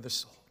redeemed another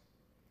soul.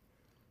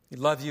 We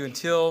love you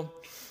until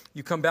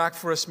you come back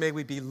for us, may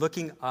we be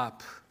looking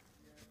up.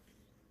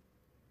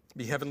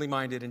 Be heavenly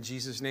minded. In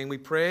Jesus' name we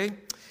pray.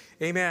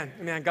 Amen.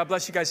 Amen. God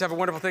bless you guys. Have a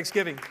wonderful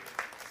Thanksgiving.